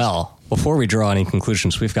baptized. Well, before we draw any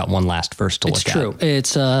conclusions, we've got one last verse to look at. It's true.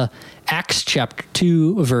 It's Acts chapter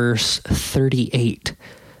 2, verse 38.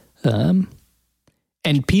 And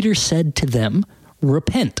Peter said to them,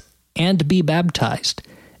 repent and be baptized,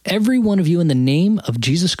 every one of you, in the name of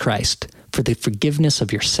Jesus Christ, for the forgiveness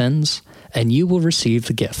of your sins, and you will receive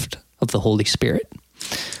the gift of the Holy Spirit.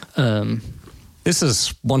 This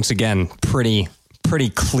is, once again, pretty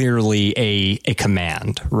clearly a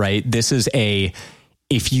command, right? This is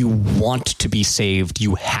if you want to be saved,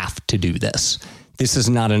 you have to do this. This is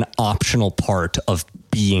not an optional part of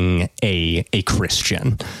being a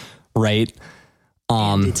Christian, right?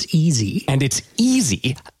 And it's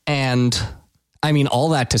easy. And I mean, all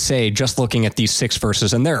that to say, just looking at these 6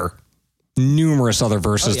 verses, and there are numerous other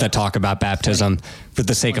verses that talk about baptism. For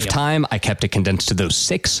the sake of time, I kept it condensed to those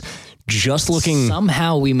 6. Just looking,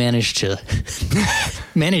 somehow we managed to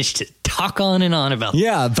talk on and on about.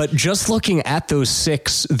 Yeah, but just looking at those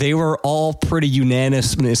 6, they were all pretty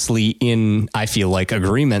unanimously in, I feel like,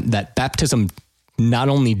 agreement that baptism not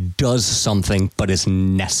only does something, but is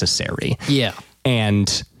necessary. Yeah.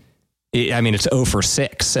 And it's 0 for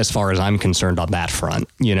 6 as far as I'm concerned on that front,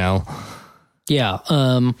 you know? Yeah.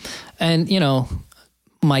 And,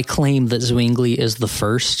 my claim that Zwingli is the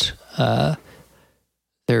first,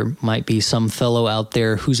 there might be some fellow out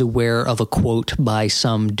there who's aware of a quote by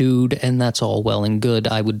some dude, and that's all well and good.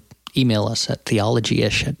 I would email us at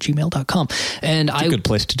theologyish@gmail.com. And it's a good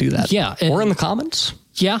place to do that. Yeah. Or in the comments.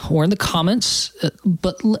 Yeah, or in the comments.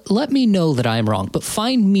 But let me know that I am wrong. But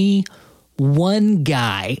find me one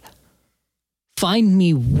guy, find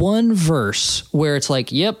me one verse where it's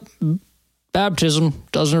like, yep, baptism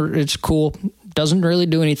it's cool, doesn't really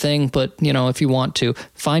do anything, but if you want to,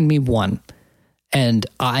 find me one. And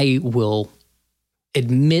I will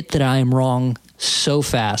admit that I am wrong so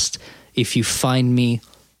fast if you find me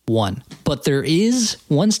one. But there is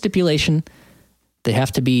one stipulation. They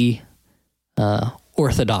have to be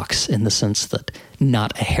orthodox in the sense that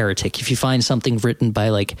not a heretic. If you find something written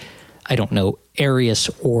by Arius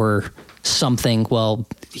or something, well,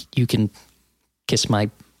 you can kiss my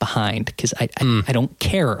behind, because I don't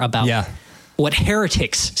care about what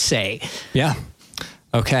heretics say. Yeah.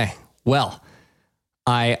 Okay. Well,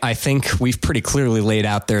 I think we've pretty clearly laid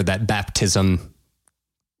out there that baptism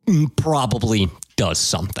probably does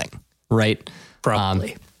something, right?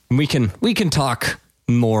 Probably. We can talk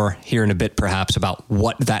more here in a bit, perhaps, about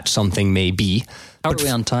what that something may be. How are we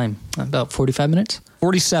on time? About 45 minutes?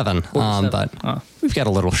 47. But we've got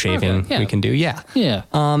a little shaving we can do. Yeah. Yeah.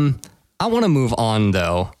 I want to move on,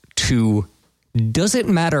 though, to does it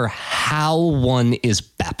matter how one is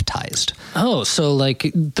baptized? Oh, so like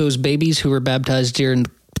those babies who were baptized during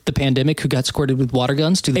the pandemic who got squirted with water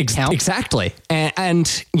guns, do they count? Exactly.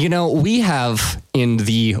 And we have in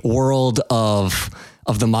the world of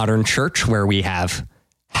the modern church, where we have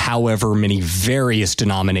however many various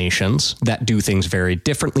denominations that do things very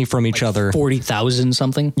differently from each other. 40,000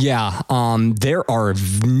 something? Yeah. There are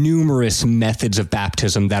numerous methods of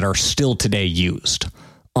baptism that are still today used.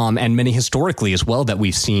 And many historically as well that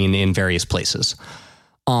we've seen in various places.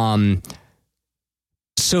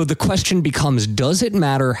 So the question becomes, does it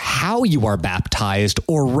matter how you are baptized,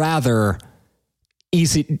 or rather,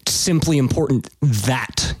 is it simply important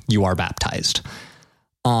that you are baptized?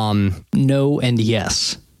 No and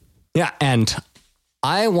yes. Yeah, and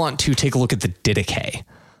I want to take a look at the Didache,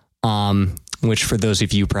 which, for those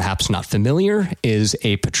of you perhaps not familiar, is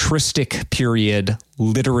a patristic period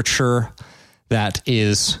literature that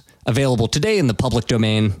is available today in the public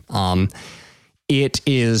domain. It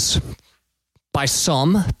is, by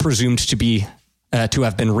some, presumed to be to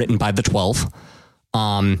have been written by the 12.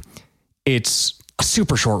 It's a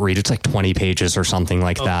super short read. It's like 20 pages or something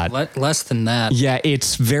like that. Less than that. Yeah,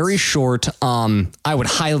 it's very short. I would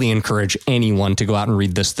highly encourage anyone to go out and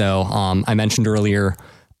read this, though. I mentioned earlier,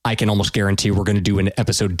 I can almost guarantee we're going to do an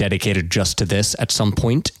episode dedicated just to this at some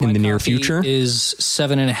point in the near future. Is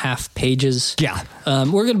 7.5 pages. Yeah.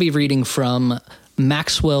 We're going to be reading from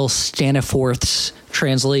Maxwell Staniforth's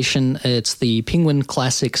translation. It's the Penguin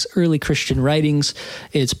Classics Early Christian Writings.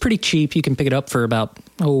 It's pretty cheap. You can pick it up for about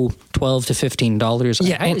 $12 to $15.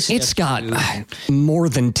 Yeah, and it's got more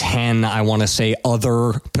than 10, I want to say,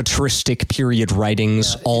 other patristic period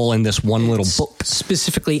writings all in this one little book.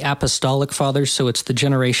 Specifically apostolic fathers, so it's the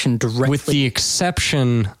generation directly. With the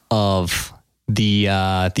exception of the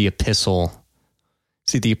epistle.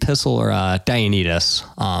 See, the epistle or Dionysius.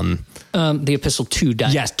 The epistle to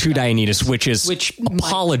Dionysius. Yes, to Dionysius, which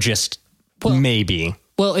apologist maybe.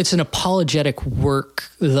 Well, it's an apologetic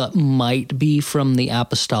work that might be from the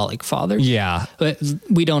apostolic fathers. Yeah. But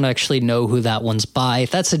we don't actually know who that one's by.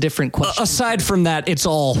 That's a different question. Aside from that, it's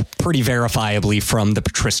all pretty verifiably from the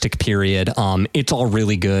patristic period. It's all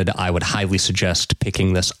really good. I would highly suggest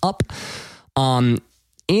picking this up.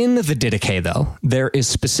 In the Didache, though, there is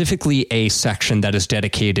specifically a section that is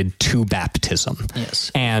dedicated to baptism.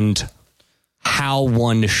 Yes. And how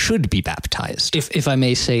one should be baptized. If I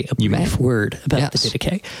may say a brief word about the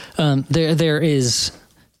Didache. There is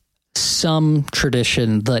some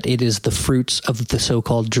tradition that it is the fruits of the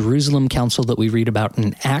so-called Jerusalem Council that we read about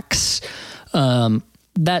in Acts.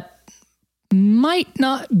 That might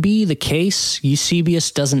not be the case.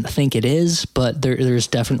 Eusebius doesn't think it is, but there's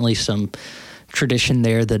definitely some tradition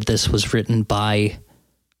there that this was written by,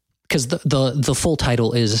 because the full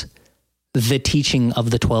title is The Teaching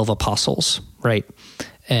of the 12 Apostles, right?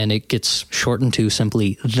 And it gets shortened to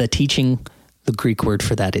simply The Teaching. The Greek word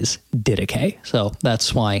for that is Didache. So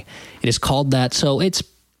that's why it is called that. So it's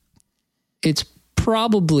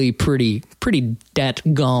probably pretty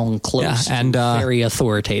dat-gone close, and very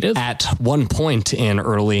authoritative. At one point in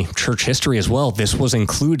early church history as well, this was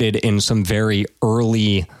included in some very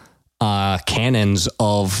early canons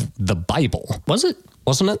of the Bible. Was it?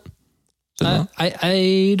 Wasn't it?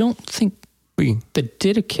 I don't think the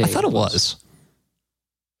Didache. I thought it was.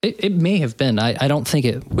 It may have been. I don't think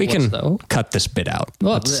it we was, can though. Cut this bit out.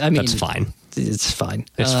 Well, that's fine. It's fine.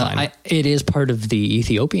 It's fine. It is part of the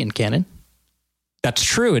Ethiopian canon. That's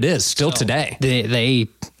true. It is still today. They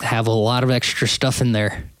have a lot of extra stuff in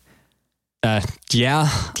there. Yeah.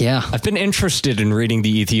 Yeah. I've been interested in reading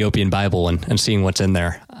the Ethiopian Bible and seeing what's in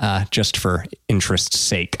there, just for interest's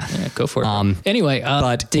sake. Yeah, go for it. Anyway.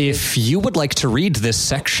 But if you would like to read this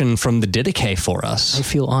section from the Didache for us. I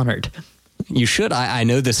feel honored. You should. I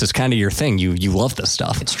know this is kind of your thing. You love this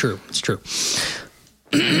stuff. It's true. It's true.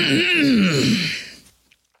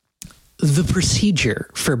 The procedure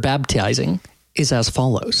for baptizing is as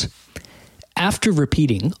follows. After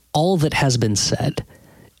repeating all that has been said,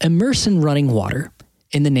 immerse in running water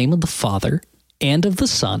in the name of the Father and of the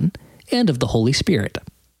Son and of the Holy Spirit.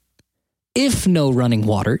 If no running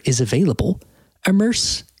water is available,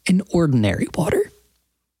 immerse in ordinary water.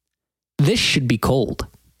 This should be cold,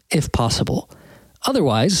 if possible.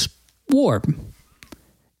 Otherwise, warm.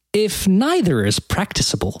 If neither is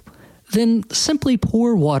practicable, then simply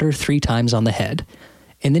pour water 3 times on the head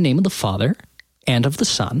in the name of the Father and of the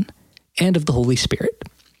Son and of the Holy Spirit.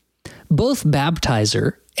 Both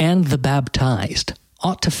baptizer and the baptized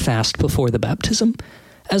ought to fast before the baptism,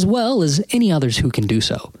 as well as any others who can do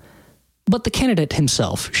so. But the candidate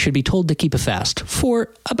himself should be told to keep a fast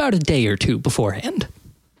for about a day or 2 beforehand.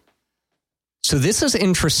 So this is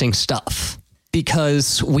interesting stuff,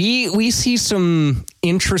 because we see some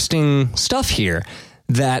interesting stuff here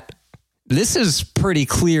that this is pretty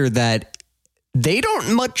clear that they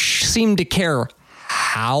don't much seem to care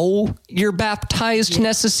how you're baptized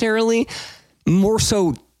necessarily, more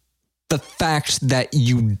so the fact that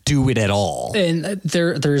you do it at all. And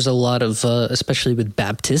there's a lot of, especially with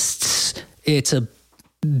Baptists, it's a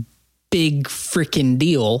big freaking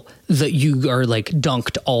deal that you are like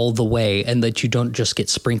dunked all the way and that you don't just get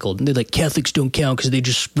sprinkled. And they're like, Catholics don't count because they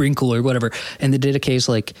just sprinkle or whatever. And the Didache is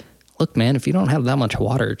like, look, man, if you don't have that much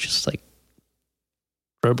water, just like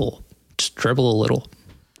dribble a little.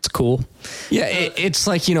 It's cool. Yeah, it's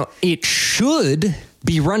like, it should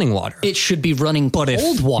be running water. It should be running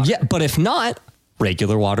cold water. Yeah, but if not,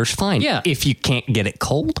 regular water's fine. Yeah. If you can't get it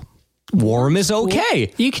cold, warm is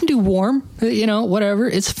okay. You can do warm, whatever.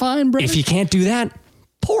 It's fine, bro. If you can't do that,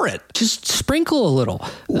 pour it. Just sprinkle a little.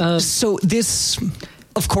 So this,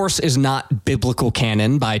 of course, is not biblical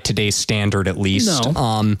canon by today's standard, at least.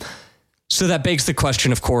 No. So that begs the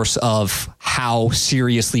question, of course, of how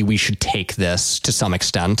seriously we should take this to some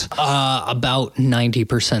extent. About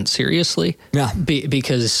 90% seriously. Yeah.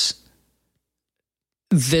 Because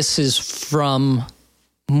this is from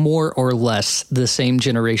more or less the same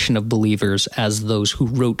generation of believers as those who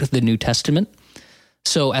wrote the New Testament.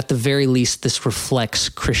 So at the very least, this reflects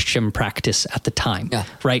Christian practice at the time. Yeah.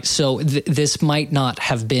 Right? So this might not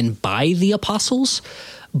have been by the apostles,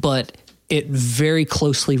 but it very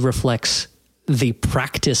closely reflects the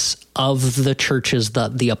practice of the churches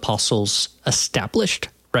that the apostles established,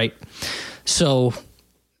 right? So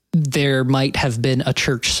there might have been a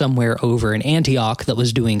church somewhere over in Antioch that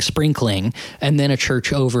was doing sprinkling, and then a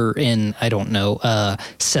church over in,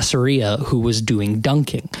 Caesarea who was doing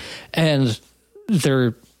dunking. And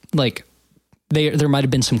there might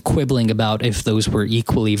have been some quibbling about if those were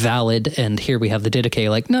equally valid, and here we have the Didache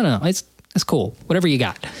like, no, it's cool, whatever you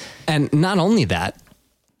got. And not only that,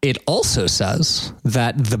 it also says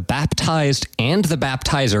that the baptized and the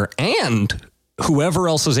baptizer and whoever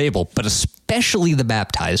else is able, but especially the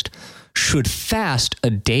baptized, should fast a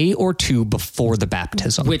day or 2 before the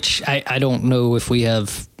baptism. Which I don't know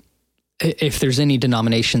if there's any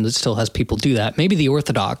denomination that still has people do that. Maybe the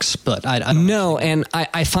Orthodox, but I don't know. And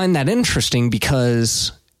I find that interesting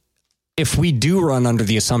because if we do run under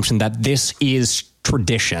the assumption that this is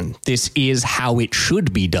tradition, this is how it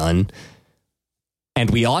should be done,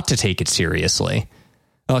 and we ought to take it seriously,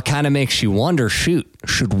 well, it kind of makes you wonder,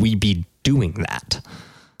 should we be doing that?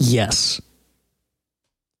 Yes.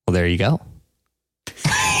 Well, there you go.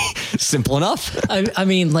 Simple enough. I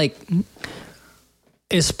mean, like,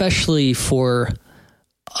 especially for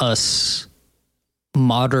us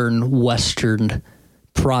modern Western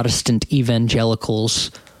Protestant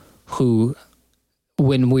evangelicals who,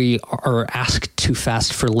 when we are asked to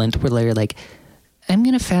fast for Lent, we're like, I'm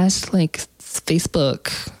going to fast like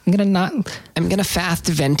Facebook. I'm going to fast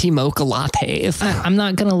venti mocha lattes. I'm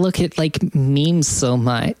not going to look at like memes so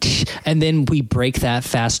much. And then we break that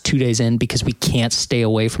fast 2 days in because we can't stay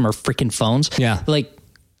away from our freaking phones. Yeah. Like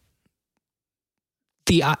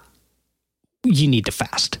you need to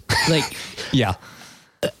fast. Like, yeah.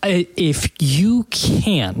 If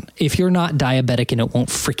you're not diabetic and it won't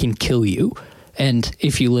freaking kill you, and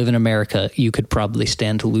if you live in America, you could probably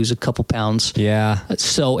stand to lose a couple pounds. Yeah.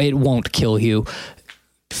 So it won't kill you.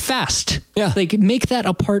 fast. Yeah. Like, make that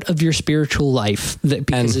a part of your spiritual life,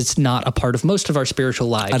 because it's not a part of most of our spiritual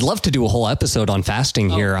lives. I'd love to do a whole episode on fasting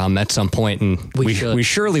here at some point, and we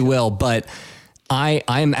surely will. But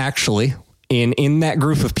I'm actually in that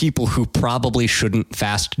group of people who probably shouldn't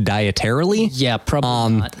fast dietarily. Yeah,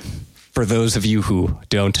 probably not. For those of you who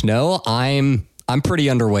don't know, I'm pretty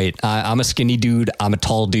underweight. I'm a skinny dude. I'm a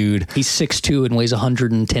tall dude. He's 6'2" and weighs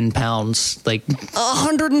 110 pounds. Like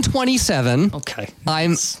 127. Okay.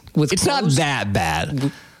 It's not that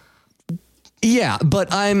bad. Yeah, but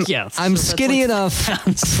I'm skinny enough.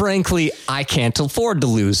 Frankly, I can't afford to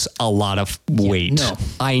lose a lot of weight. No.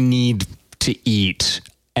 I need to eat,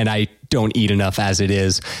 and I don't eat enough as it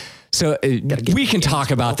is. So we can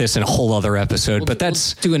talk about this in a whole other episode, but we'll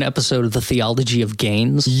do an episode of the theology of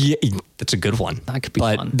gains. Yeah, that's a good one. That could be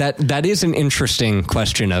fun. That is an interesting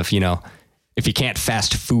question of, if you can't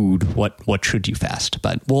fast food, what should you fast?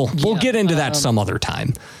 But we'll get into that some other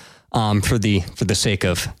time. For the sake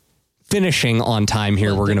of finishing on time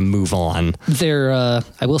here, we're going to move on. I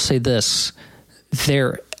will say this: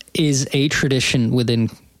 there is a tradition within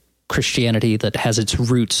Christianity that has its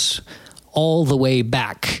roots all the way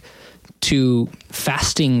back to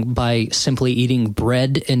fasting by simply eating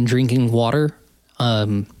bread and drinking water.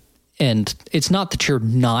 And it's not that you're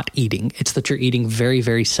not eating, it's that you're eating very,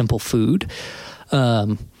 very simple food.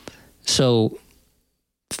 So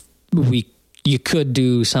you could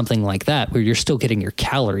do something like that where you're still getting your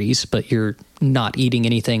calories, but you're not eating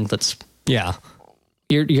anything that's... Yeah.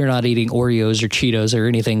 You're not eating Oreos or Cheetos or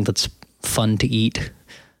anything that's fun to eat.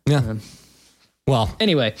 Yeah. Well,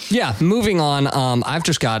 anyway, yeah, moving on. I've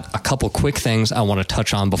just got a couple quick things I want to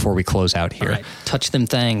touch on before we close out here. All right. Touch them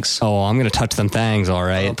things. Oh, I'm going to touch them things. All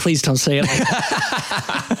right. Oh, please don't say it like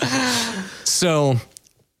that. So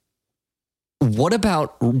what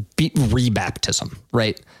about rebaptism,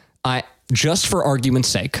 right? Just for argument's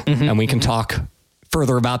sake, and we can talk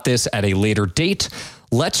further about this at a later date,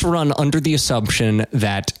 let's run under the assumption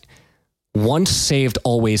that once saved,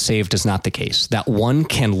 always saved is not the case, that one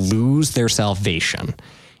can lose their salvation.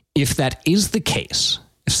 If that is the case,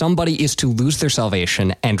 if somebody is to lose their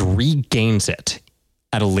salvation and regains it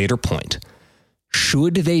at a later point,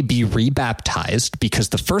 should they be rebaptized because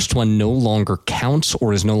the first one no longer counts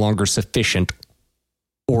or is no longer sufficient,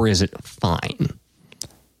 or is it fine?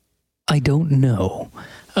 I don't know.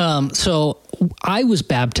 So I was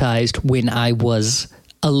baptized when I was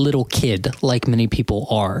a little kid, like many people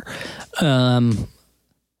are. And,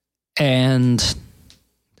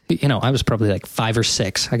 I was probably like 5 or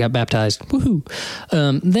 6. I got baptized. Woohoo.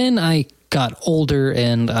 Then I got older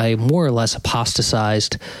and I more or less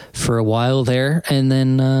apostatized for a while there, and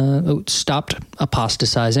then stopped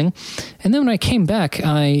apostatizing. And then when I came back,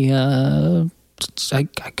 I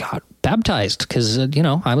got baptized because,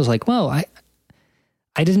 I was like, well,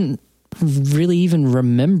 I didn't really even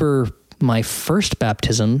remember my first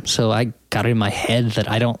baptism, so I got it in my head that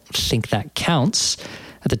I don't think that counts.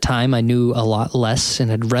 At the time, I knew a lot less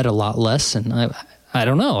and had read a lot less, and I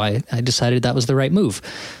don't know. I decided that was the right move.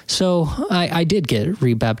 So I did get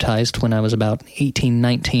rebaptized when I was about 18,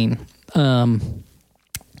 19.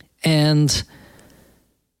 And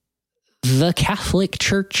the Catholic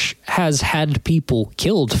Church has had people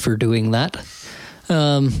killed for doing that.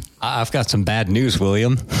 I've got some bad news,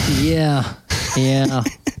 William. Yeah.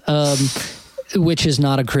 Which is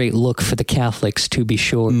not a great look for the Catholics, to be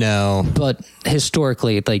sure. No. But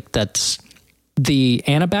historically, that's the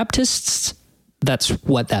Anabaptists. That's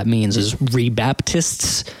what that means, is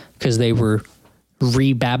rebaptists, because they were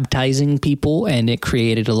rebaptizing people, and it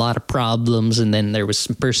created a lot of problems. And then there was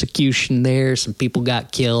some persecution there. Some people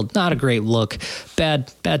got killed. Not a great look.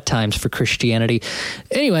 Bad times for Christianity.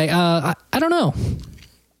 Anyway, I don't know.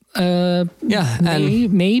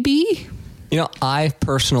 Maybe. I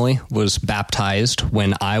personally was baptized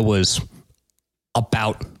when I was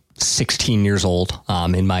about 16 years old,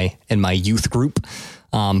 in my youth group,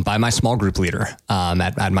 by my small group leader,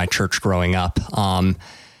 at my church growing up.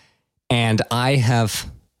 And I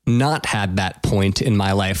have not had that point in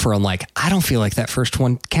my life where I'm like, I don't feel like that first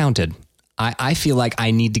one counted. I feel like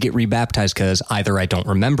I need to get rebaptized because either I don't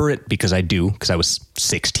remember it because I was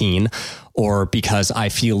 16, or because I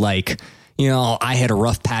feel like, I had a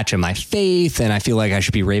rough patch in my faith and I feel like I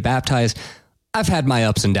should be rebaptized. I've had my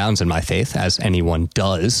ups and downs in my faith, as anyone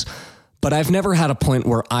does, but I've never had a point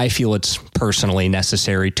where I feel it's personally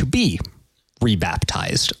necessary to be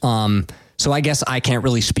rebaptized. So I guess I can't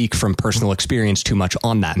really speak from personal experience too much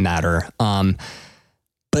on that matter.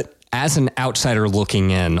 But as an outsider looking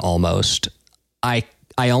in, almost, I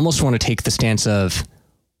almost want to take the stance of,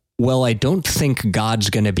 well, I don't think God's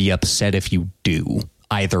going to be upset if you do.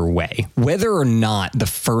 either way. Whether or not the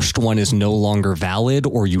first one is no longer valid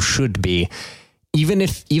or you should be, even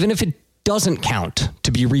if it doesn't count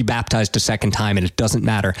to be rebaptized a second time and it doesn't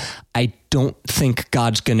matter, I don't think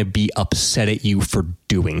God's going to be upset at you for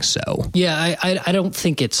doing so. Yeah, I don't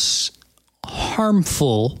think it's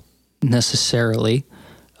harmful necessarily.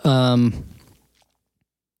 I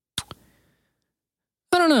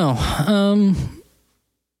don't know.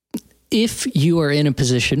 If you are in a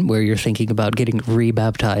position where you're thinking about getting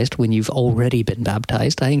rebaptized when you've already been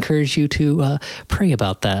baptized, I encourage you to pray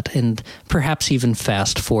about that and perhaps even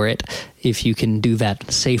fast for it if you can do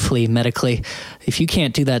that safely medically. If you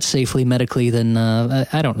can't do that safely medically, then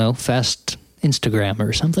I don't know, fast Instagram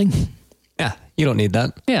or something. Yeah, you don't need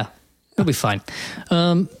that. Yeah, it'll be fine.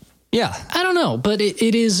 Yeah. I don't know, but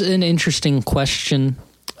it is an interesting question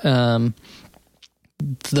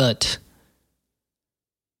that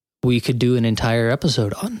we could do an entire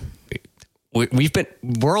episode on.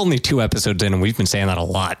 We're only 2 episodes in and we've been saying that a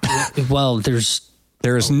lot. Well,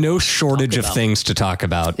 there is no shortage of things to talk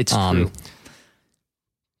about. It's true.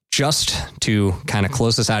 Just to kind of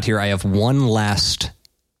close this out here, I have one last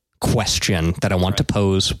question that I want to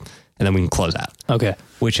pose and then we can close out. Okay.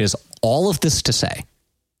 Which is all of this to say,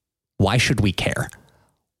 why should we care?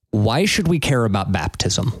 Why should we care about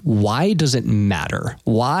baptism? Why does it matter?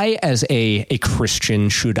 Why, as a Christian,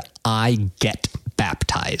 should I get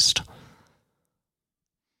baptized?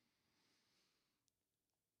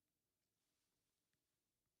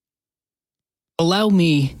 Allow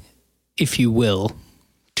me, if you will,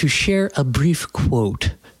 to share a brief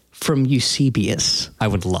quote from Eusebius. I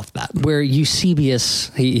would love that. Where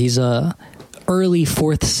Eusebius, he's a early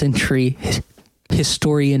 4th century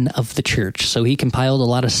historian of the church. So he compiled a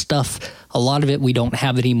lot of stuff. A lot of it we don't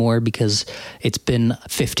have anymore because it's been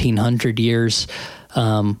 1,500 years.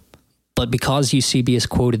 But because Eusebius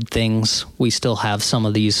quoted things, we still have some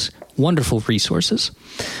of these wonderful resources.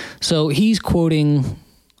 So he's quoting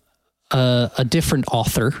a different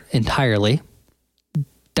author entirely,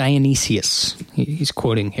 Dionysius. He's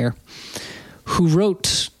quoting here, who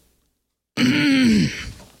wrote, I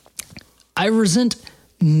resent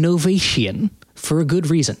Novatian for a good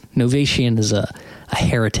reason. Novatian is a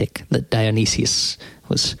heretic that Dionysius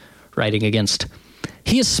was writing against.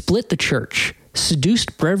 He has split the church,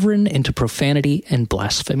 seduced brethren into profanity and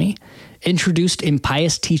blasphemy, introduced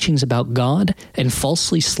impious teachings about God, and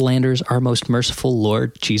falsely slanders our most merciful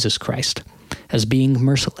Lord Jesus Christ as being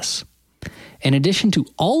merciless. In addition to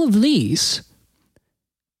all of these,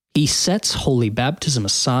 he sets holy baptism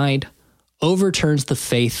aside, overturns the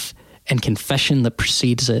faith and confession that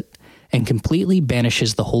precedes it, and completely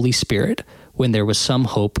banishes the Holy Spirit when there was some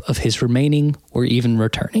hope of his remaining or even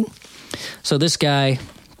returning. So this guy,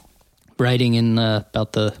 writing in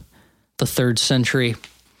about the 3rd century,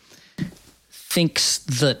 thinks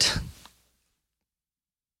that...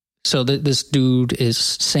 So this dude is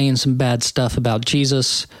saying some bad stuff about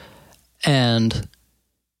Jesus, and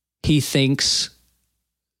he thinks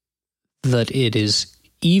that it is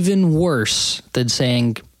even worse than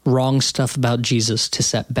saying wrong stuff about Jesus to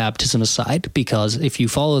set baptism aside, because if you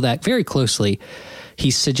follow that very closely,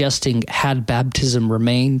 he's suggesting had baptism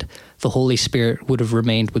remained, the Holy Spirit would have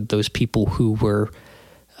remained with those people who were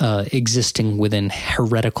existing within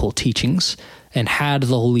heretical teachings. And had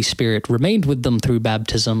the Holy Spirit remained with them through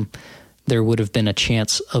baptism, there would have been a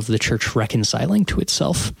chance of the church reconciling to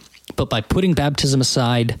itself. But by putting baptism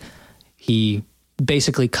aside, he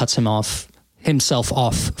basically cuts himself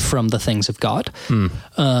off from the things of God.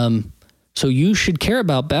 So you should care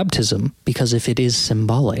about baptism, because if it is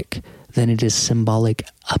symbolic, then it is symbolic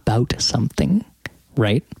about something,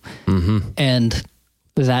 right? Mm-hmm. And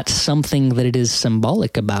that something that it is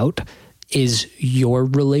symbolic about is your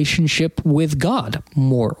relationship with God,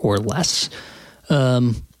 more or less.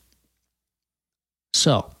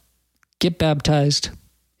 So get baptized.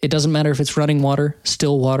 It doesn't matter if it's running water,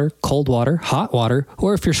 still water, cold water, hot water,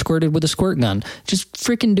 or if you're squirted with a squirt gun. Just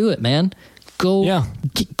freaking do it, man. Go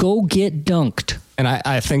get dunked. And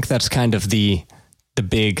I think that's kind of the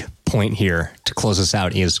big point here to close us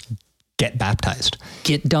out is get baptized.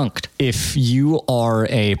 Get dunked. If you are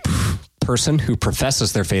a person who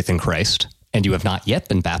professes their faith in Christ and you have not yet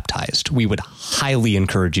been baptized, we would highly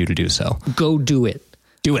encourage you to do so. Go do it.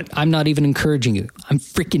 Do it. I'm not even encouraging you. I'm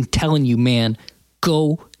freaking telling you, man,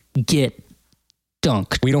 go get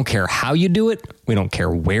dunked. We don't care how you do it. We don't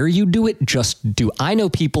care where you do it. Just do. I know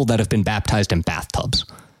people that have been baptized in bathtubs.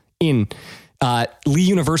 In Lee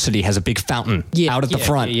University has a big fountain out at the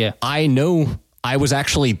front. Yeah. I know. I was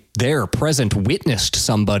actually there, present, witnessed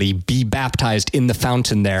somebody be baptized in the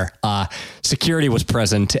fountain there. Security was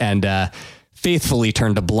present and faithfully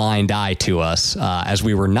turned a blind eye to us, as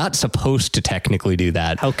we were not supposed to technically do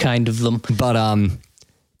that. How kind of them. But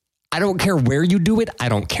I don't care where you do it. I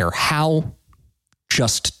don't care how.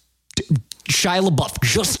 Just Shia LaBeouf,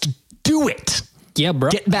 just do it. Yeah, bro.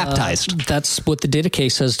 Get baptized. That's what the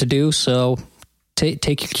Didache says to do. So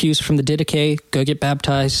take your cues from the Didache, go get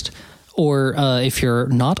baptized. Or if you're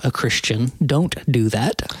not a Christian, don't do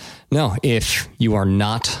that. No, if you are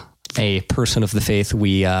not a person of the faith,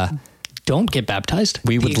 we don't get baptized.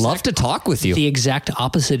 We would love to talk with you. The exact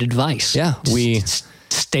opposite advice. Yeah, we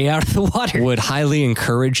stay out of the water. Would highly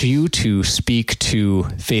encourage you to speak to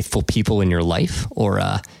faithful people in your life, or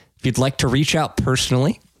if you'd like to reach out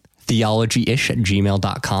personally,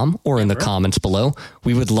 theologyish@gmail.com or in the comments below.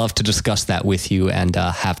 We would love to discuss that with you and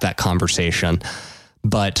have that conversation.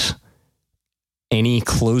 But any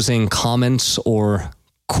closing comments or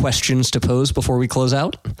questions to pose before we close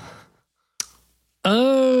out?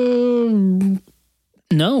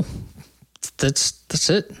 No. That's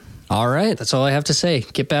it. All right. That's all I have to say.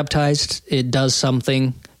 Get baptized. It does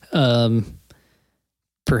something.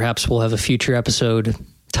 Perhaps we'll have a future episode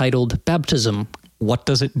titled Baptism. What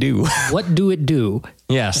does it do? What do it do?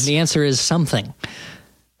 Yes. And the answer is something.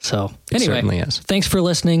 So anyway, it certainly is. Thanks for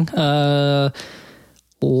listening.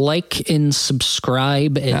 Like and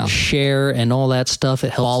subscribe and share and all that stuff.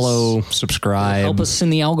 It helps. Follow, subscribe. Help us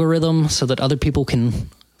in the algorithm so that other people can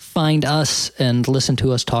find us and listen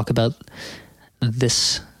to us talk about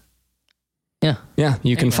this. Yeah. Yeah.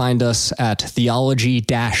 You can find us at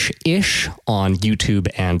theology-ish on YouTube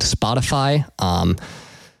and Spotify.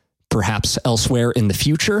 Perhaps elsewhere in the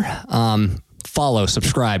future. Follow,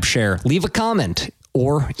 subscribe, share, leave a comment,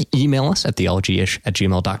 or email us at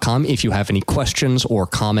theologyish@gmail.com if you have any questions or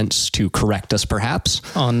comments to correct us, perhaps.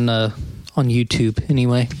 On YouTube,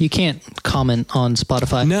 anyway. You can't comment on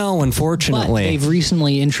Spotify. No, unfortunately. But they've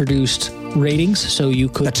recently introduced ratings, so you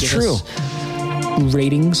could That's true.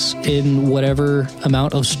 Ratings in whatever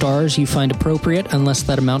amount of stars you find appropriate, unless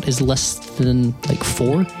that amount is less than like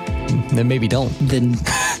 4. Then maybe don't. Then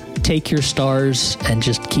take your stars and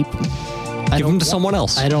just keep them. Give them to someone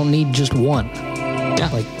else. I don't need just 1. Yeah.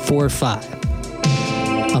 Like 4 or 5.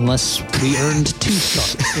 Unless we earned 2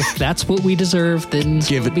 stars. If that's what we deserve, then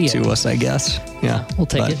give it to us, I guess. Yeah. We'll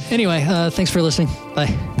take it. Anyway, thanks for listening.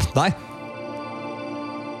 Bye. Bye.